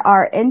for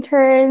our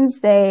interns.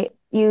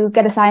 You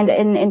get assigned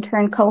an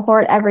intern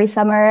cohort every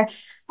summer,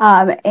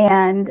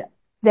 and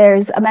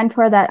there's a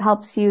mentor that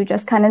helps you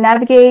just kind of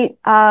navigate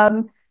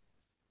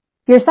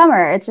your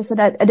summer. It's just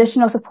an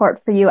additional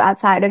support for you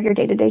outside of your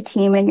day-to-day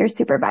team and your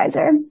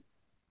supervisor. And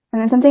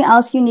then something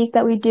else unique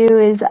that we do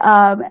is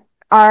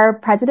our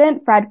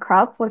president, Fred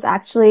Krupp, was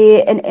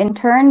actually an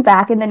intern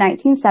back in the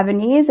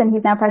 1970s, and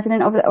he's now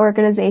president of the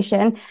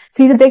organization.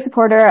 So he's a big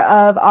supporter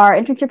of our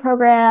internship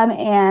program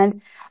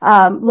and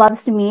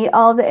loves to meet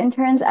all of the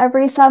interns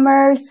every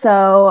summer.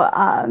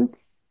 So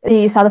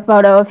you saw the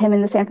photo of him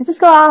in the San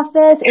Francisco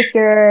office.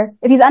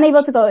 If he's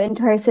unable to go in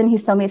person, he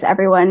still meets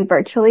everyone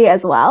virtually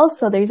as well.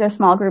 So these are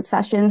small group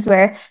sessions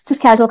where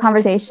just casual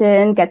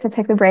conversation, get to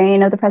pick the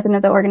brain of the president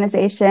of the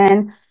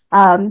organization.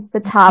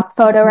 The top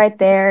photo right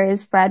there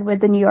is Fred with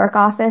the New York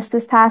office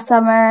this past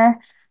summer.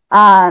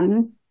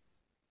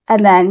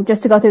 And then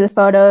just to go through the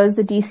photos,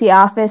 the DC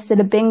office did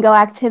a bingo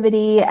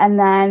activity, and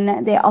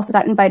then they also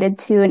got invited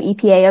to an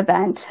EPA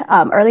event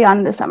early on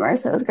in the summer.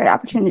 So it was a great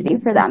opportunity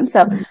for them.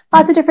 So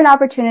lots of different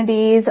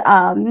opportunities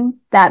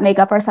that make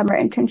up our summer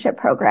internship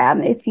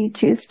program if you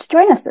choose to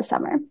join us this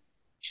summer.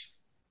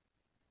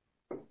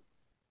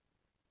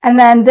 And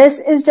then this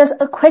is just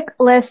a quick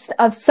list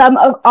of some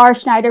of our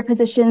Schneider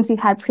positions we've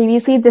had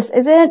previously. This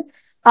isn't,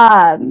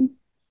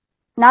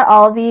 not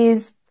all of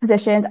these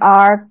positions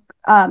are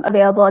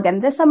available again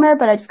this summer,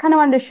 but I just kind of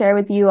wanted to share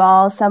with you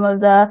all some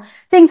of the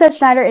things that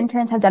Schneider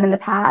interns have done in the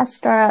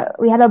past.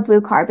 We had a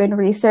blue carbon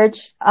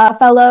research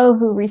fellow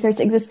who researched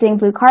existing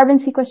blue carbon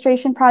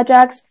sequestration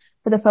projects.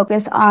 with a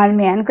focus on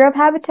mangrove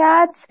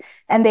habitats.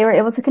 And they were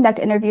able to conduct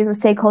interviews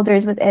with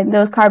stakeholders within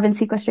those carbon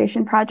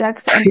sequestration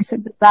projects and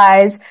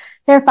synthesize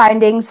their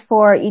findings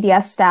for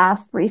EDF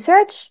staff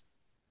research.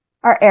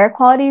 Our air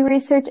quality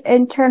research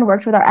intern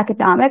worked with our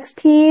economics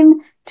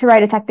team to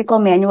write a technical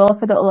manual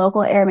for the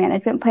local air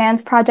management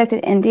plans project in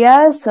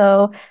India.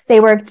 So they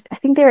worked, I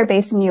think they were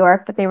based in New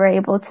York, but they were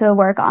able to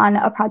work on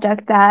a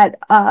project that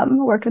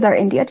worked with our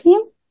India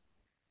team.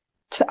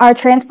 Our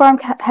transform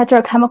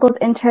petrochemicals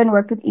intern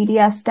worked with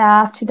EDF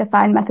staff to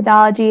define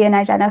methodology and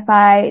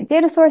identify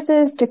data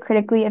sources to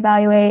critically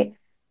evaluate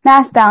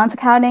mass balance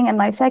accounting and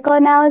life cycle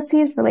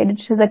analyses related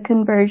to the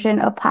conversion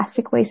of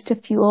plastic waste to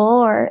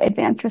fuel or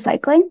advanced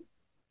recycling.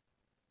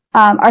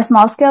 Our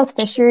small scale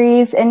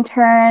fisheries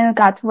intern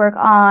got to work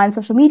on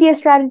social media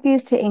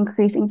strategies to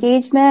increase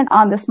engagement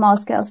on the small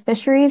scale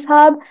fisheries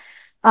hub,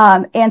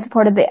 and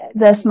supported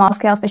the small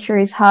scale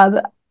fisheries hub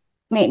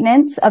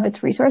maintenance of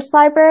its resource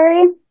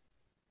library.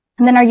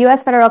 And then our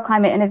U.S. federal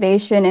climate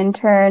innovation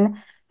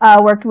intern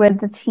worked with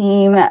the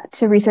team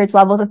to research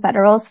levels of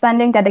federal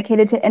spending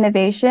dedicated to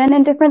innovation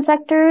in different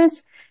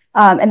sectors.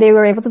 And they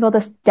were able to build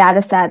a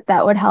data set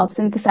that would help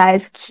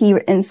synthesize key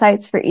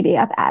insights for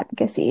EDF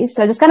advocacy.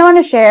 So I just kind of want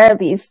to share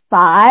these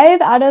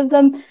 5 out of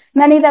the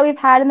many that we've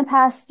had in the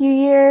past few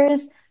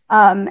years,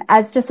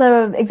 as just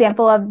an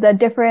example of the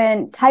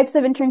different types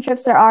of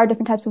internships there are,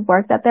 different types of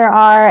work that there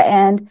are,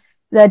 and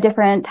the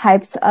different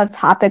types of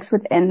topics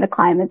within the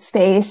climate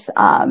space,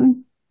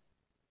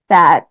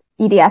 that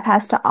EDF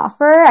has to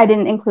offer. I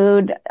didn't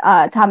include,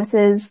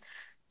 Thomas's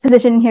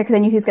position here because I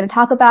knew he was going to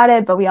talk about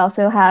it, but we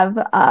also have,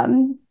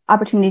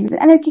 opportunities in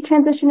energy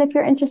transition if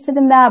you're interested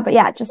in that. But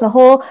yeah, just a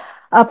whole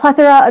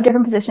plethora of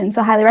different positions.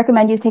 So I highly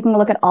recommend you taking a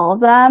look at all of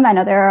them. I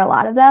know there are a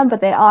lot of them, but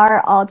they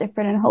are all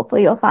different, and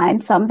hopefully you'll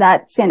find some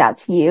that stand out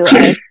to you as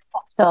a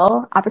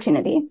potential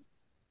opportunity.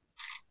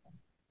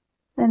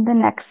 Then the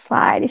next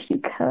slide, if you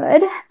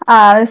could.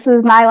 This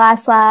is my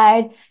last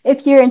slide.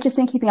 If you're interested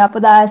in keeping up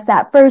with us,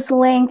 that first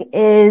link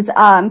is to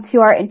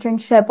our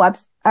internship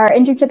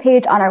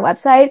page on our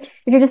website.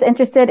 If you're just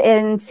interested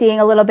in seeing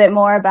a little bit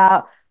more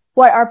about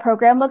what our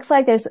program looks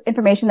like, there's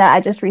information that I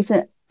just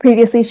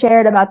previously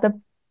shared about the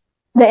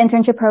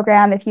internship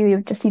program if you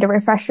just need a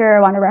refresher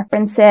or want to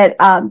reference it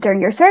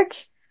during your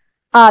search.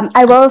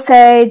 I will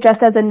say,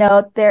 just as a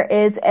note, there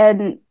is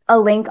a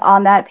link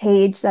on that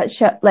page that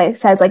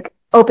says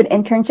open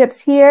internships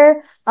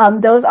here.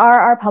 Those are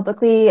our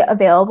publicly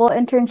available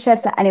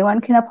internships that anyone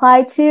can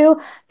apply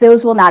to.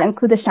 Those will not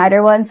include the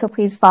Schneider ones, so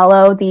please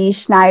follow the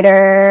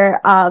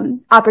Schneider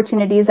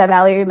opportunities that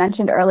Valerie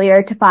mentioned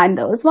earlier to find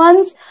those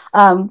ones.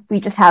 We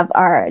just have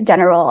our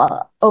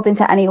general open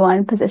to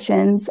anyone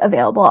positions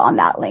available on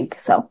that link.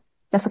 So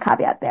just a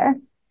caveat there.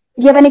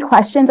 If you have any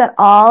questions at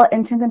all,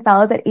 interns and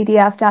fellows at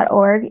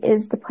edf.org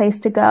is the place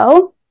to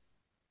go.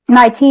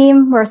 My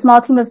team, we're a small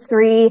team of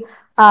 3.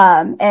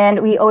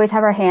 And we always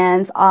have our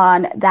hands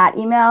on that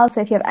email. So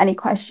if you have any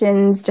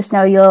questions, just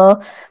know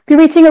you'll be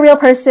reaching a real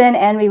person,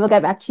 and we will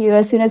get back to you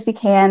as soon as we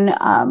can,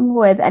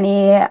 with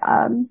any,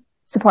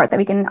 support that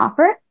we can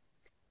offer.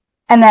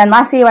 And then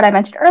lastly, what I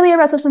mentioned earlier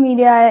about social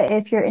media,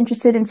 if you're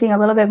interested in seeing a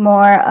little bit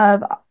more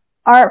of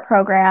our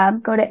program,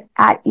 go to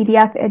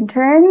 @EDF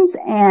interns,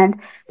 and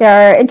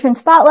there are intern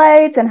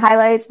spotlights and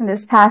highlights from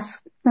the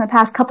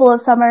past couple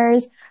of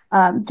summers.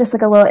 Just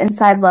like a little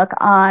inside look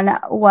on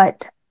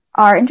what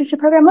our internship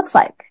program looks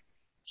like.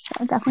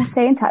 So definitely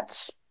stay in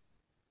touch.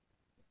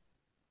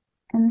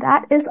 And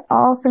that is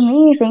all for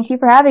me. Thank you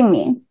for having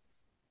me.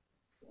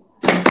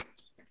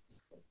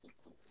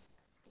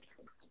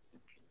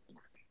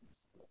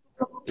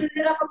 Open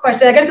it up for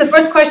question. I guess the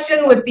first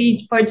question would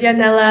be for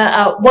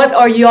Gianella. What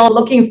are you all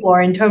looking for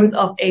in terms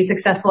of a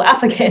successful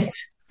applicant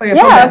for your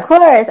program? Yeah, of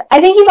course. I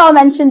think you've all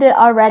mentioned it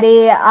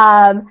already.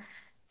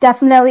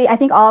 Definitely, I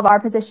think all of our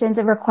positions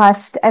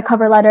request a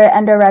cover letter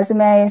and a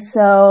resume,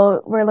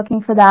 so we're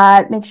looking for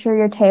that. Make sure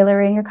you're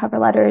tailoring your cover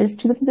letters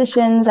to the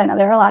positions. I know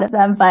there are a lot of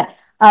them, but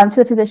to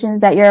the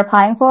positions that you're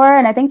applying for.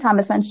 And I think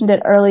Thomas mentioned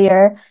it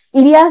earlier.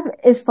 EDF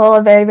is full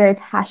of very, very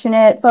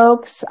passionate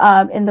folks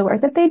in the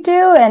work that they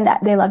do, and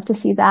they love to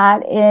see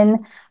that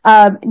in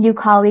new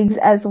colleagues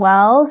as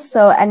well.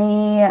 So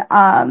any,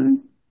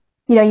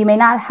 you may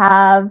not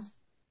have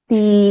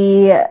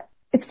the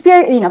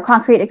experience,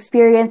 concrete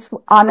experience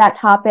on that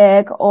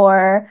topic,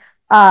 or,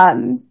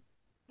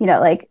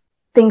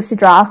 things to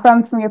draw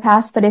from your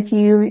past. But if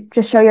you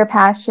just show your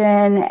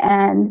passion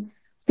and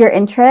your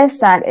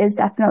interest, that is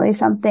definitely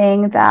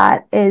something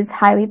that is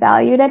highly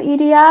valued at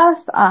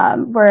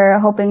EDF. We're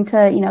hoping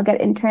to, get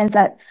interns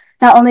that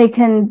not only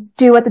can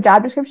do what the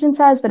job description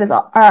says, but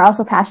are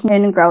also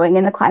passionate and growing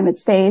in the climate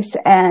space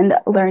and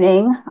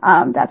learning.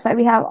 That's why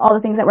we have all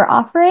the things that we're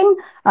offering.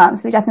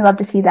 So we definitely love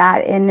to see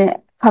that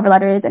in cover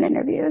letters and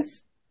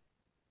interviews.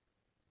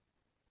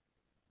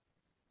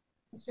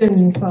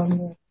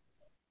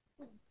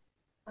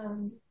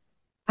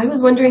 I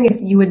was wondering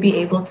if you would be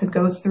able to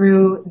go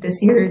through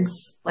this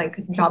year's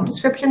job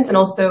descriptions and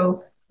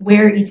also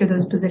where each of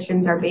those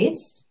positions are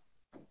based.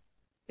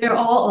 They're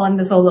all on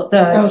the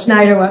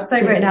Schneider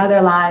website right now.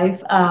 They're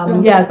live.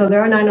 Yeah, so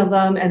there are 9 of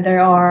them, and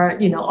there are,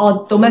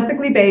 all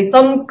domestically based.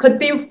 Some could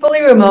be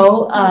fully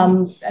remote,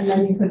 and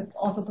then you could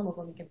also, some of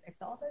them you can pick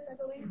the office, I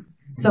believe.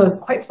 So it's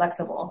quite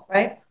flexible,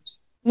 right?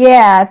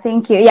 Yeah,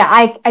 thank you. Yeah,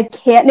 I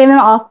can't name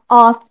them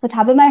off the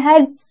top of my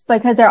head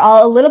because they're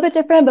all a little bit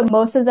different, but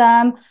most of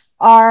them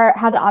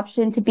have the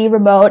option to be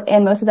remote,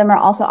 and most of them are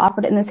also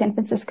offered in the San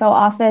Francisco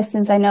office,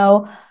 since I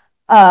know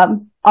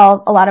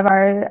a lot of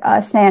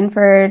our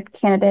Stanford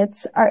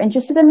candidates are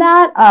interested in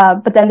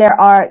that. But then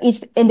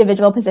each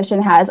individual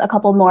position has a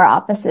couple more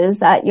offices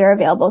that you're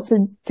available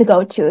to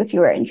go to if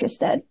you are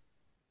interested.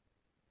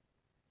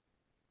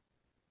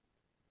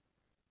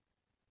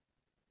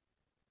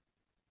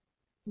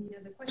 Any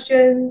other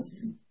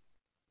questions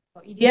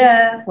for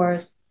EDF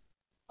or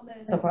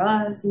comments or for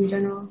us in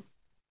general?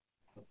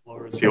 The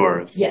floor is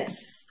yours.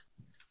 Yes.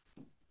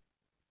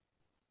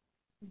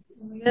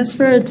 I guess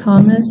for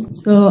Thomas,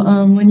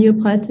 so when you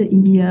applied to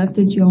EDF,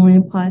 did you only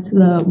apply to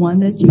the one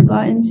that you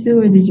got into,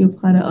 or did you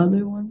apply to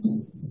other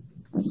ones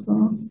as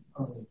well?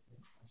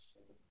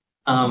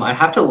 I'd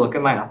have to look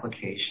at my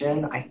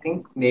application. I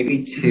think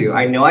maybe 2.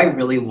 I know I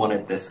really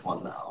wanted this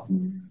one though.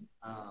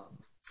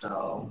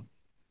 So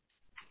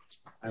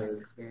I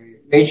was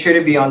made sure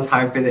to be on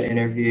time for the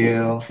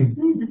interview.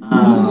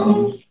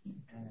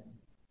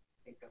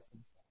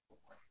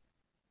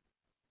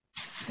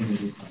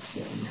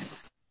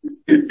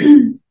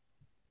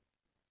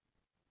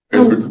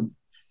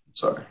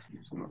 Sorry.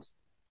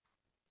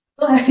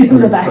 Go ahead,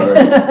 go back.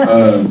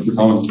 For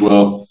Thomas as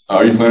well.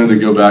 Are you planning to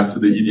go back to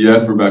the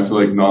EDF or back to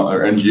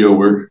NGO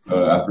work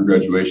after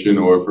graduation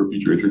or for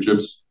future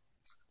internships?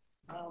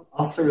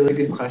 Also, a really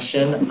good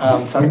question.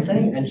 So I'm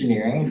studying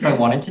engineering, so I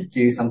wanted to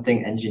do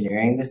something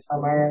engineering this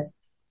summer,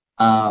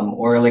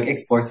 or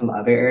explore some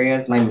other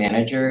areas. My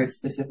manager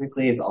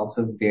specifically is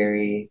also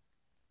very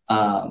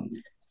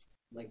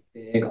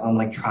big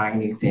on trying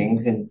new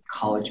things, and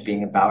college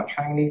being about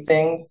trying new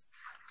things.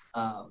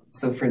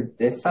 So for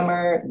this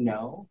summer,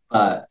 no,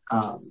 but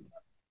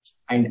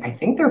I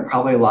think there are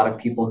probably a lot of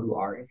people who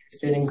are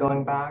interested in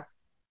going back.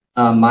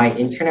 My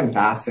intern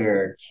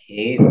ambassador,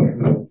 Kate,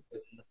 who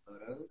was in the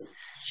photos,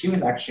 she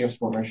was actually a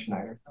former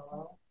Schneider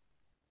Fellow.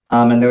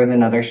 And there was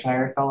another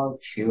Schneider Fellow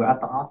too at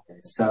the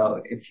office.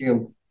 So if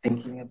you're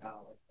thinking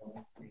about going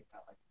to make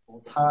that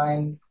full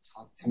time,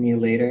 talk to me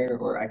later,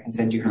 or I can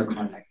send you her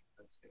contact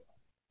info too.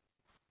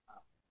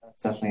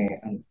 That's definitely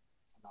an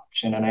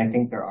option, and I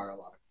think there are a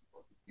lot of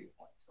people who do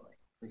want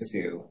to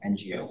pursue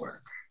NGO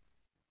work.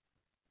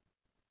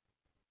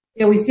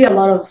 Yeah, we see a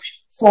lot of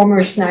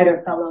former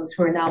Schneider Fellows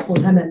who are now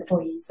full-time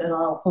employees in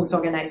all host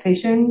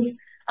organizations.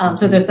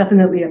 So there's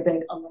definitely a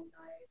big alumni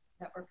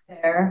network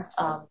there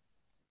for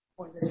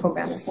this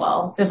program as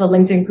well. There's a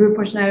LinkedIn group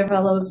for Schneider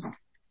Fellows.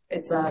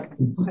 It's quite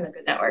a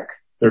good network.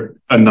 There are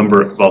a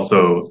number of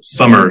also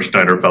summer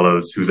Schneider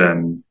Fellows who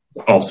then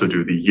also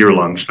do the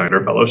year-long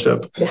Schneider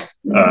Fellowship. Yeah.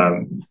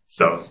 Yes,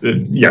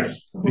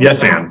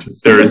 and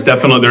there are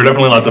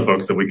definitely lots of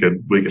folks that we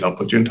could help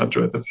put you in touch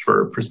with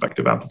for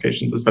prospective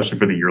applications, especially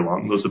for the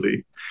year-long. Those are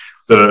the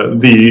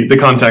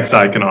context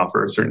I can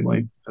offer.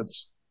 Certainly,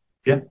 that's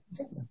good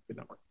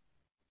network.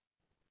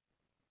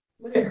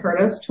 Would it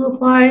hurt us to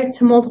apply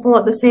to multiple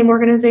at the same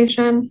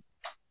organization?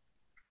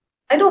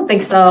 I don't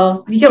think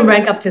so. You can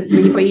rank up to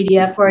 3 for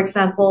EDF, for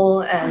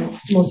example, and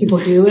most people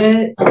do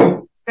it.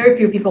 Very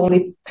few people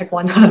only pick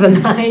 1 out of the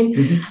 9.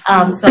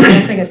 So I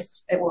don't think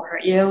it will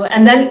hurt you.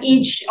 And then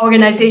each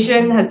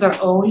organization has their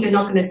own. They're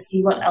not going to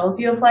see what else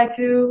you apply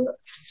to.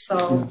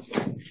 So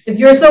if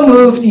you're so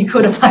moved, you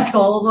could apply to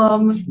all of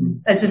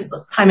them. It's just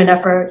time and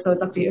effort, so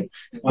it's up to you.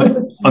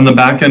 On the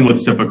back end,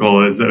 what's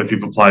typical is that if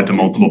you've applied to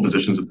multiple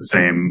positions of the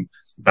same,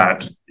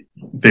 that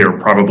they're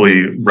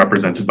probably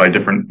represented by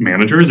different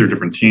managers or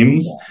different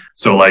teams.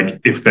 So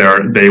if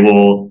they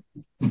will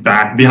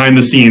back behind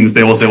the scenes,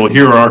 they will say, well,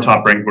 here are our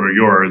top ranked, what are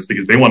yours?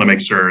 Because they want to make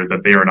sure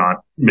that they are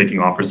not making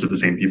offers to the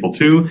same people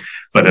too.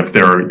 But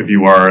if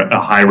you are a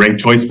high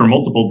ranked choice for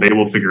multiple, they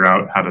will figure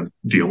out how to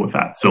deal with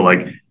that. So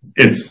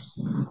it's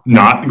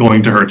not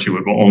going to hurt you.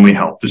 It will only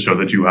help to show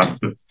that you have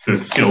the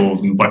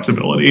skills and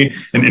flexibility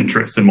and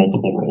interest in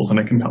multiple roles in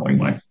a compelling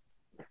way.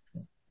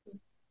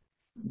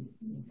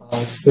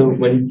 So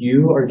when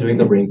you are doing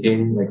the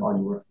ranking,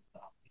 on your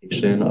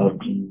application of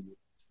the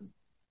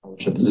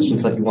fellowship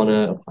positions that you want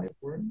to apply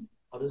for,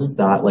 how does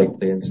that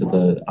play into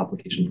the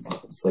application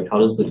process? How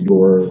does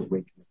your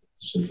ranking of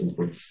positions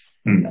influence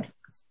that?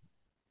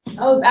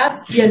 I'll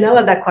ask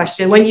Yanela that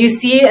question. When you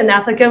see an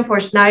applicant for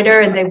Schneider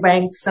and they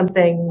rank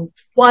something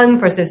 1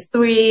 versus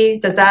 3,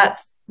 does that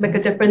make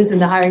a difference in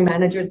the hiring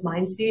manager's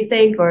minds, do you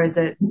think, or is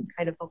it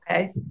kind of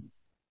okay?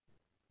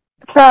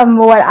 From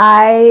what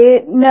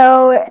I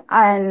know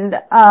and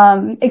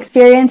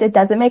experience, it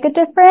doesn't make a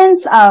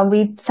difference. I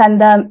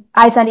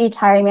send each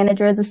hiring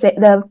manager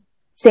the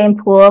same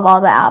pool of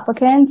all the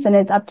applicants, and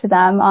it's up to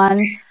them on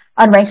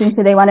ranking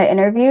who they want to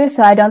interview.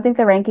 So I don't think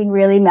the ranking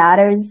really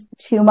matters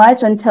too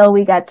much until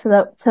we get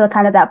to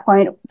kind of that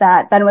point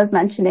that Ben was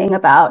mentioning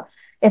about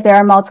if there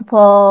are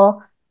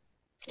multiple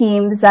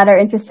teams that are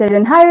interested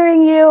in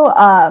hiring you,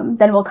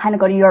 then we'll kind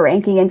of go to your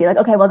ranking and be like,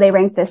 okay, well, they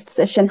ranked this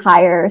position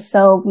higher.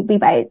 So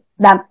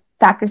that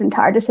factors into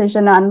our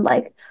decision on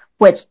like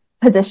which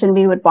position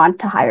we would want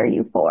to hire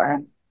you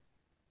for.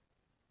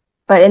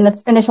 But in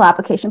the initial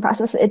application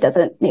process, it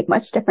doesn't make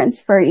much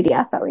difference for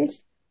EDF at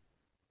least.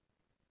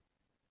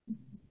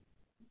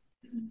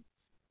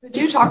 Could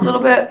you talk a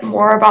little bit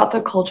more about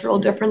the cultural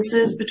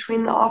differences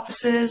between the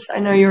offices? I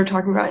know you were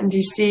talking about in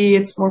DC,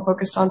 it's more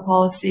focused on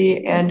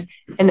policy, and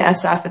in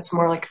SF, it's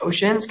more like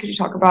oceans. Could you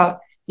talk about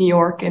New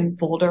York and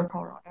Boulder,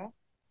 Colorado?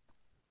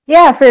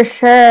 Yeah, for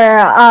sure.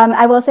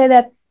 I will say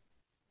that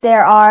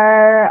there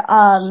are,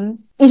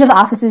 each of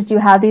the offices do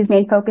have these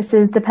main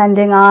focuses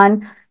depending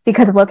on,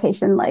 because of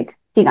location, like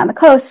being on the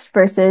coast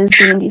versus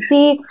being in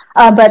DC.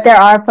 But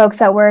there are folks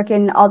that work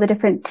in all the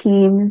different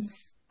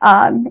teams,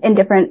 in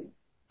different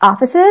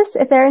offices,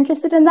 if they're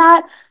interested in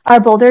that. Our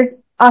Boulder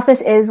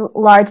office is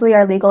largely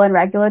our legal and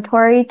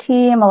regulatory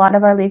team. A lot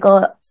of our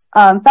legal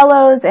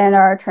fellows and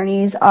our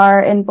attorneys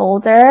are in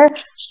Boulder.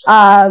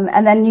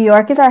 And then New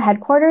York is our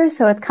headquarters,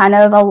 so it's kind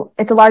of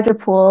it's a larger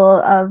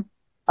pool of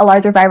a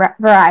larger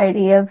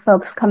variety of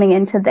folks coming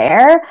into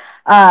there.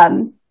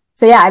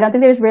 So yeah, I don't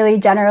think there's really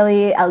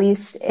generally, at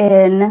least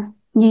in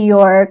New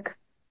York,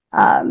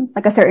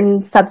 like a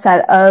certain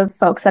subset of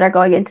folks that are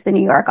going into the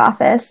New York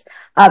office.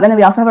 And then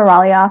we also have a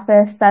Raleigh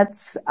office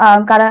that's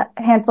got a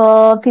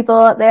handful of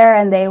people there,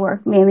 and they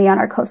work mainly on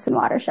our coast and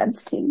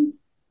watersheds team.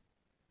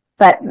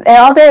 But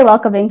they're all very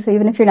welcoming, so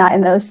even if you're not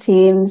in those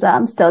teams,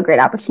 still a great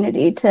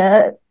opportunity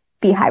to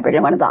be hybrid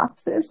in one of the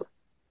offices.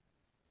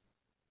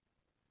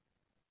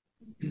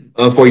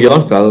 For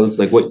Young Fellows,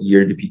 like what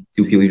year do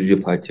people usually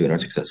apply to and are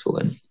successful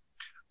in?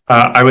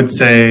 I would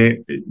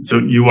say, so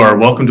you are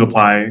welcome to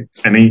apply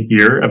any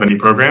year of any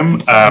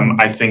program.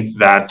 I think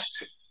that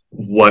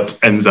what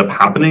ends up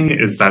happening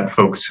is that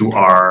folks who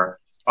are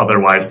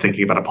otherwise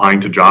thinking about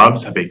applying to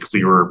jobs have a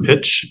clearer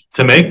pitch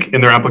to make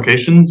in their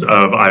applications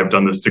of, I've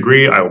done this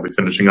degree, I will be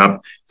finishing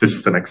up, this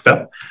is the next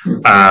step.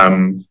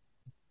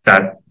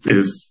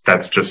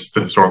 That's just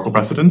the historical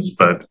precedence,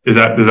 but does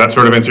that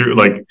sort of answer?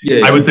 Like,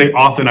 yeah. I would say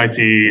often I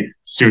see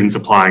students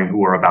applying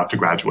who are about to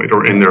graduate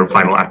or in their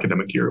final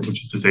academic year,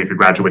 which is to say if you're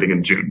graduating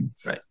in June.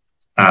 Right.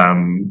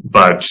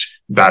 But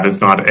that is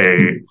not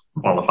a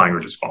qualifying or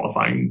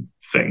disqualifying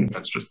thing.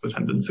 That's just the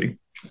tendency.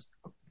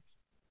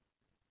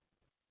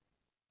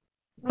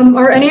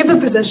 Are any of the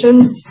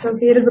positions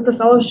associated with the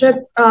fellowship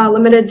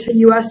limited to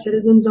U.S.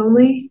 citizens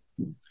only?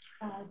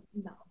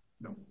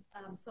 No.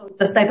 So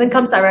the stipend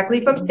comes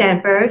directly from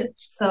Stanford.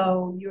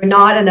 So you're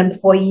not an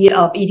employee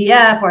of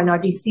EDF or an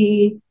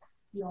RDC.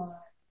 You're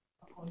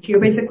here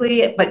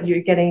basically, but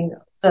you're getting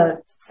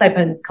the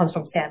stipend comes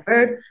from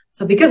Stanford.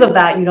 So because of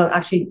that, we don't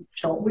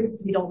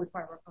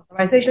require work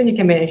authorization. You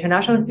can be an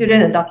international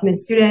student, a document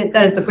student.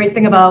 That is the great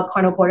thing about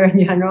Cardinal Porter in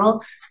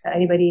general, that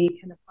anybody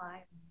can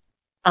apply.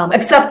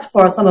 Except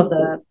for some of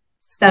the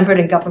Stanford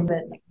and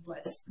government, like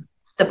US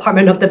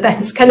Department of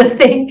Defense kind of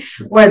thing,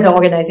 where the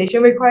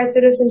organization requires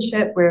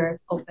citizenship,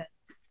 we're open.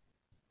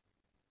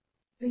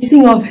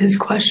 Basing off his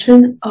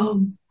question,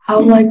 how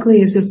likely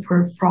is it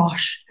for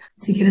Frosh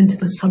to get into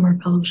the summer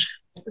fellowship?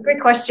 That's a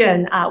great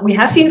question. We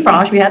have seen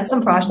Frosh. We had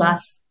some Frosh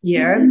last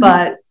year,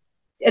 but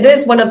it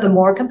is one of the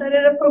more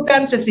competitive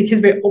programs just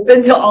because we're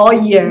open to all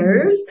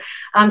years.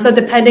 So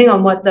depending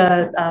on what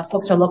the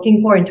folks are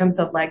looking for in terms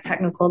of like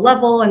technical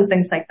level and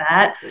things like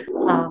that,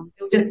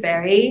 it'll just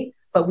vary.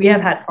 But we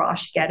have had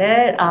Frosh get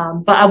it.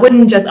 But I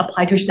wouldn't just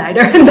apply to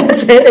Schneider and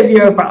that's it if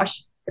you're a Frosh,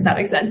 if that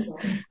makes sense.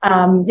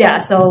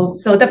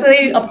 So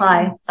definitely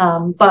apply.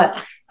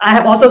 But I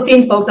have also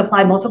seen folks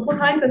apply multiple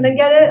times and then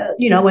get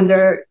it, when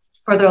they're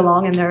further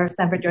along in their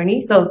Stanford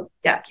journey. So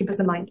yeah, keep us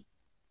in mind.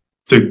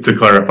 To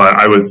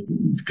clarify,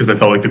 because I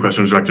felt like the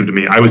question was directed to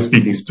me, I was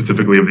speaking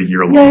specifically of the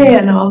year long.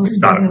 No.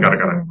 Got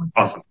it.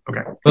 Awesome. Okay.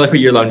 Well, like for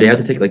year long, they have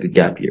to take like a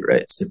gap year,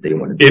 right? If they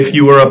wanted to. If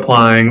you are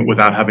applying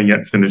without having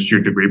yet finished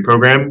your degree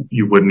program,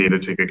 you would need to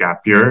take a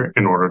gap year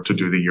in order to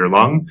do the year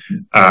long.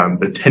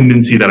 The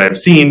tendency that I've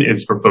seen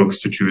is for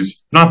folks to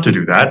choose not to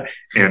do that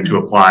and to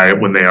apply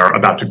when they are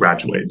about to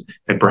graduate.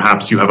 And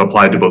perhaps you have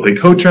applied to both a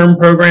co-term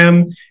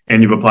program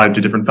and you've applied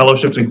to different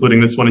fellowships, including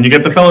this one, and you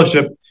get the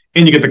fellowship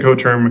and you get the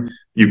co-term.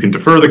 You can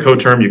defer the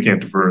co-term, you can't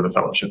defer the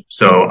fellowship.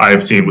 So I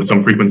have seen with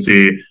some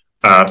frequency,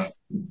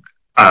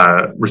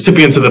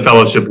 recipients of the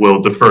fellowship will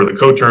defer the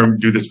co-term,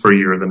 do this for a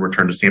year, then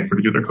return to Stanford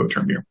to do their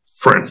co-term year,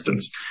 for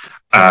instance.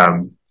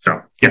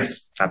 So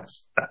yes,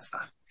 that's that.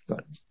 Go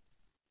ahead.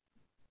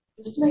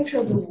 Just to make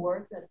sure the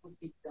work that would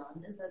be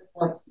done is that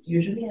what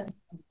usually happens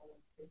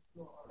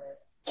or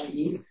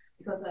employees,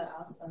 because I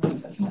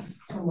asked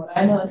from what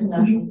I know,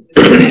 international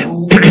students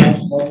only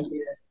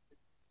volunteer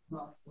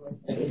not work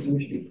that is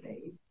usually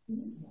paid.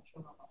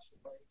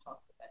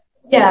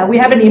 Yeah, we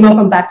have an email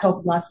from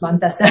Bechtel last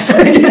month that says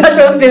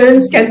international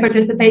students can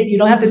participate. You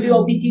don't have to do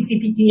OPT,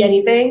 CPT,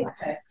 anything.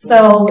 Okay.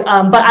 So,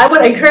 but I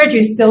would encourage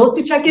you still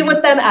to check in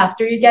with them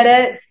after you get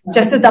it,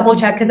 just to double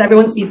check because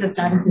everyone's visa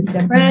status is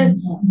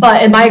different.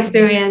 But in my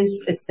experience,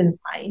 it's been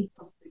fine.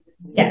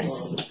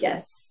 Yes.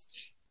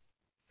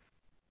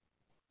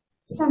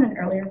 Based on an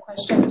earlier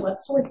question, what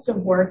sorts of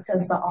work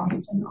does the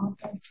Austin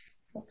office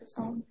focus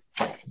on?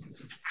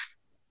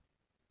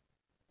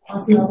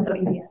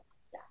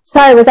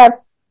 Sorry, was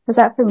that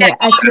for me?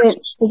 I couldn't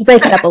just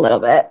break it up a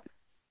little bit.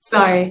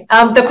 Sorry.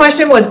 The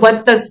question was,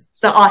 what does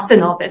the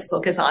Austin office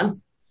focus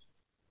on?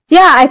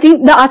 Yeah, I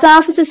think the Austin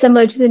office is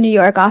similar to the New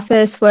York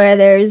office where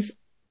there's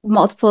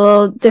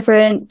multiple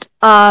different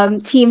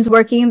teams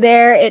working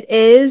there. It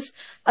is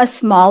a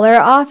smaller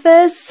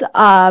office,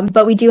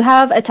 but we do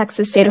have a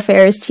Texas State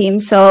Affairs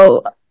team.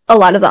 So a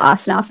lot of the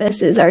Austin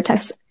office is our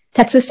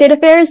Texas State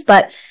Affairs.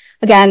 But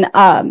again,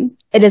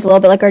 it is a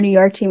little bit like our New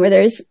York team where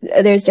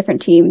there's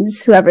different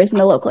teams. Whoever's in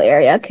the local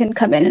area can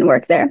come in and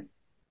work there.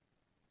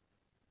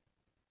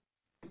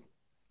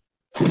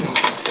 We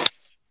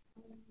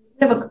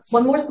have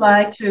one more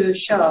slide to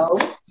show.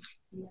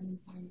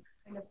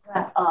 Kind of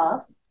wrap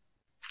up.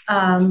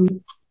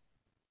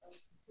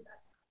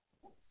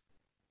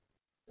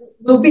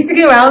 We'll be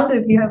sticking around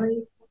if you have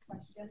any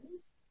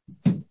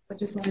questions. I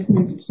just wanted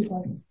to keep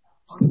us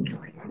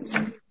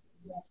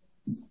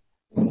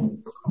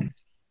on.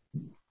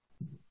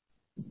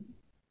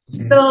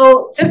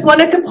 So just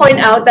wanted to point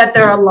out that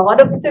there are a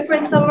lot of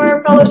different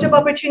summer fellowship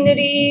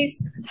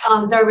opportunities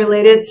that are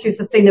related to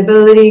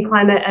sustainability,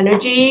 climate,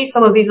 energy.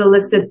 Some of these are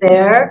listed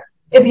there.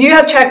 If you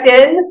have checked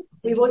in,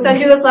 we will send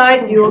you the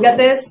slides. You will get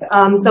this.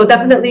 So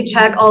definitely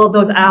check all of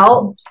those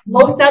out.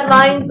 Most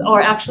deadlines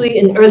are actually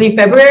in early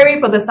February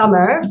for the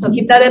summer. So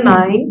keep that in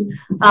mind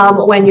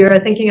when you're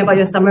thinking about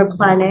your summer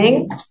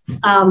planning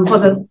for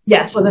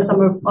the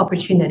summer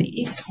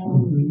opportunities.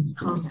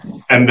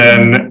 And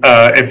then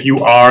if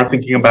you are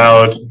thinking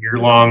about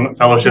year-long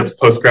fellowships,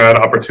 post-grad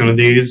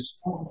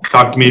opportunities,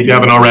 talk to me if you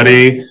haven't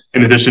already.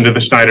 In addition to the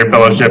Schneider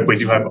Fellowship, we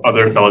do have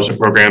other fellowship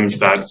programs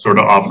that sort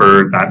of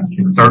offer that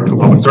kickstart to a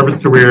public service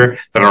career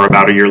that are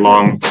about a year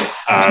long,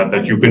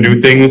 that you can do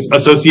things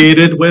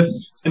associated with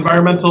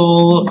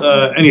environmental,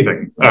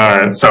 anything.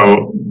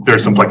 So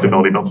there's some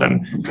flexibility built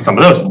in to some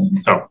of those.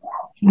 So,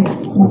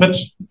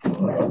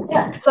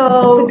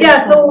 So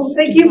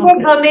thank you for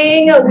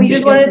coming. We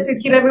just wanted to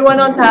keep everyone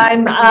on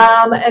time.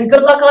 And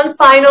good luck on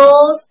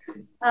finals.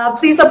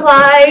 Please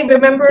apply.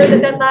 Remember the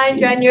deadline,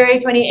 January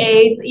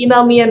 28th.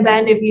 Email me and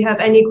Ben if you have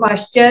any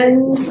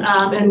questions,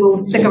 and we'll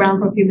stick around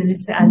for a few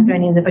minutes to answer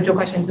any individual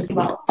questions as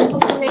well.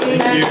 Okay.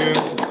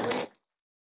 Thank you.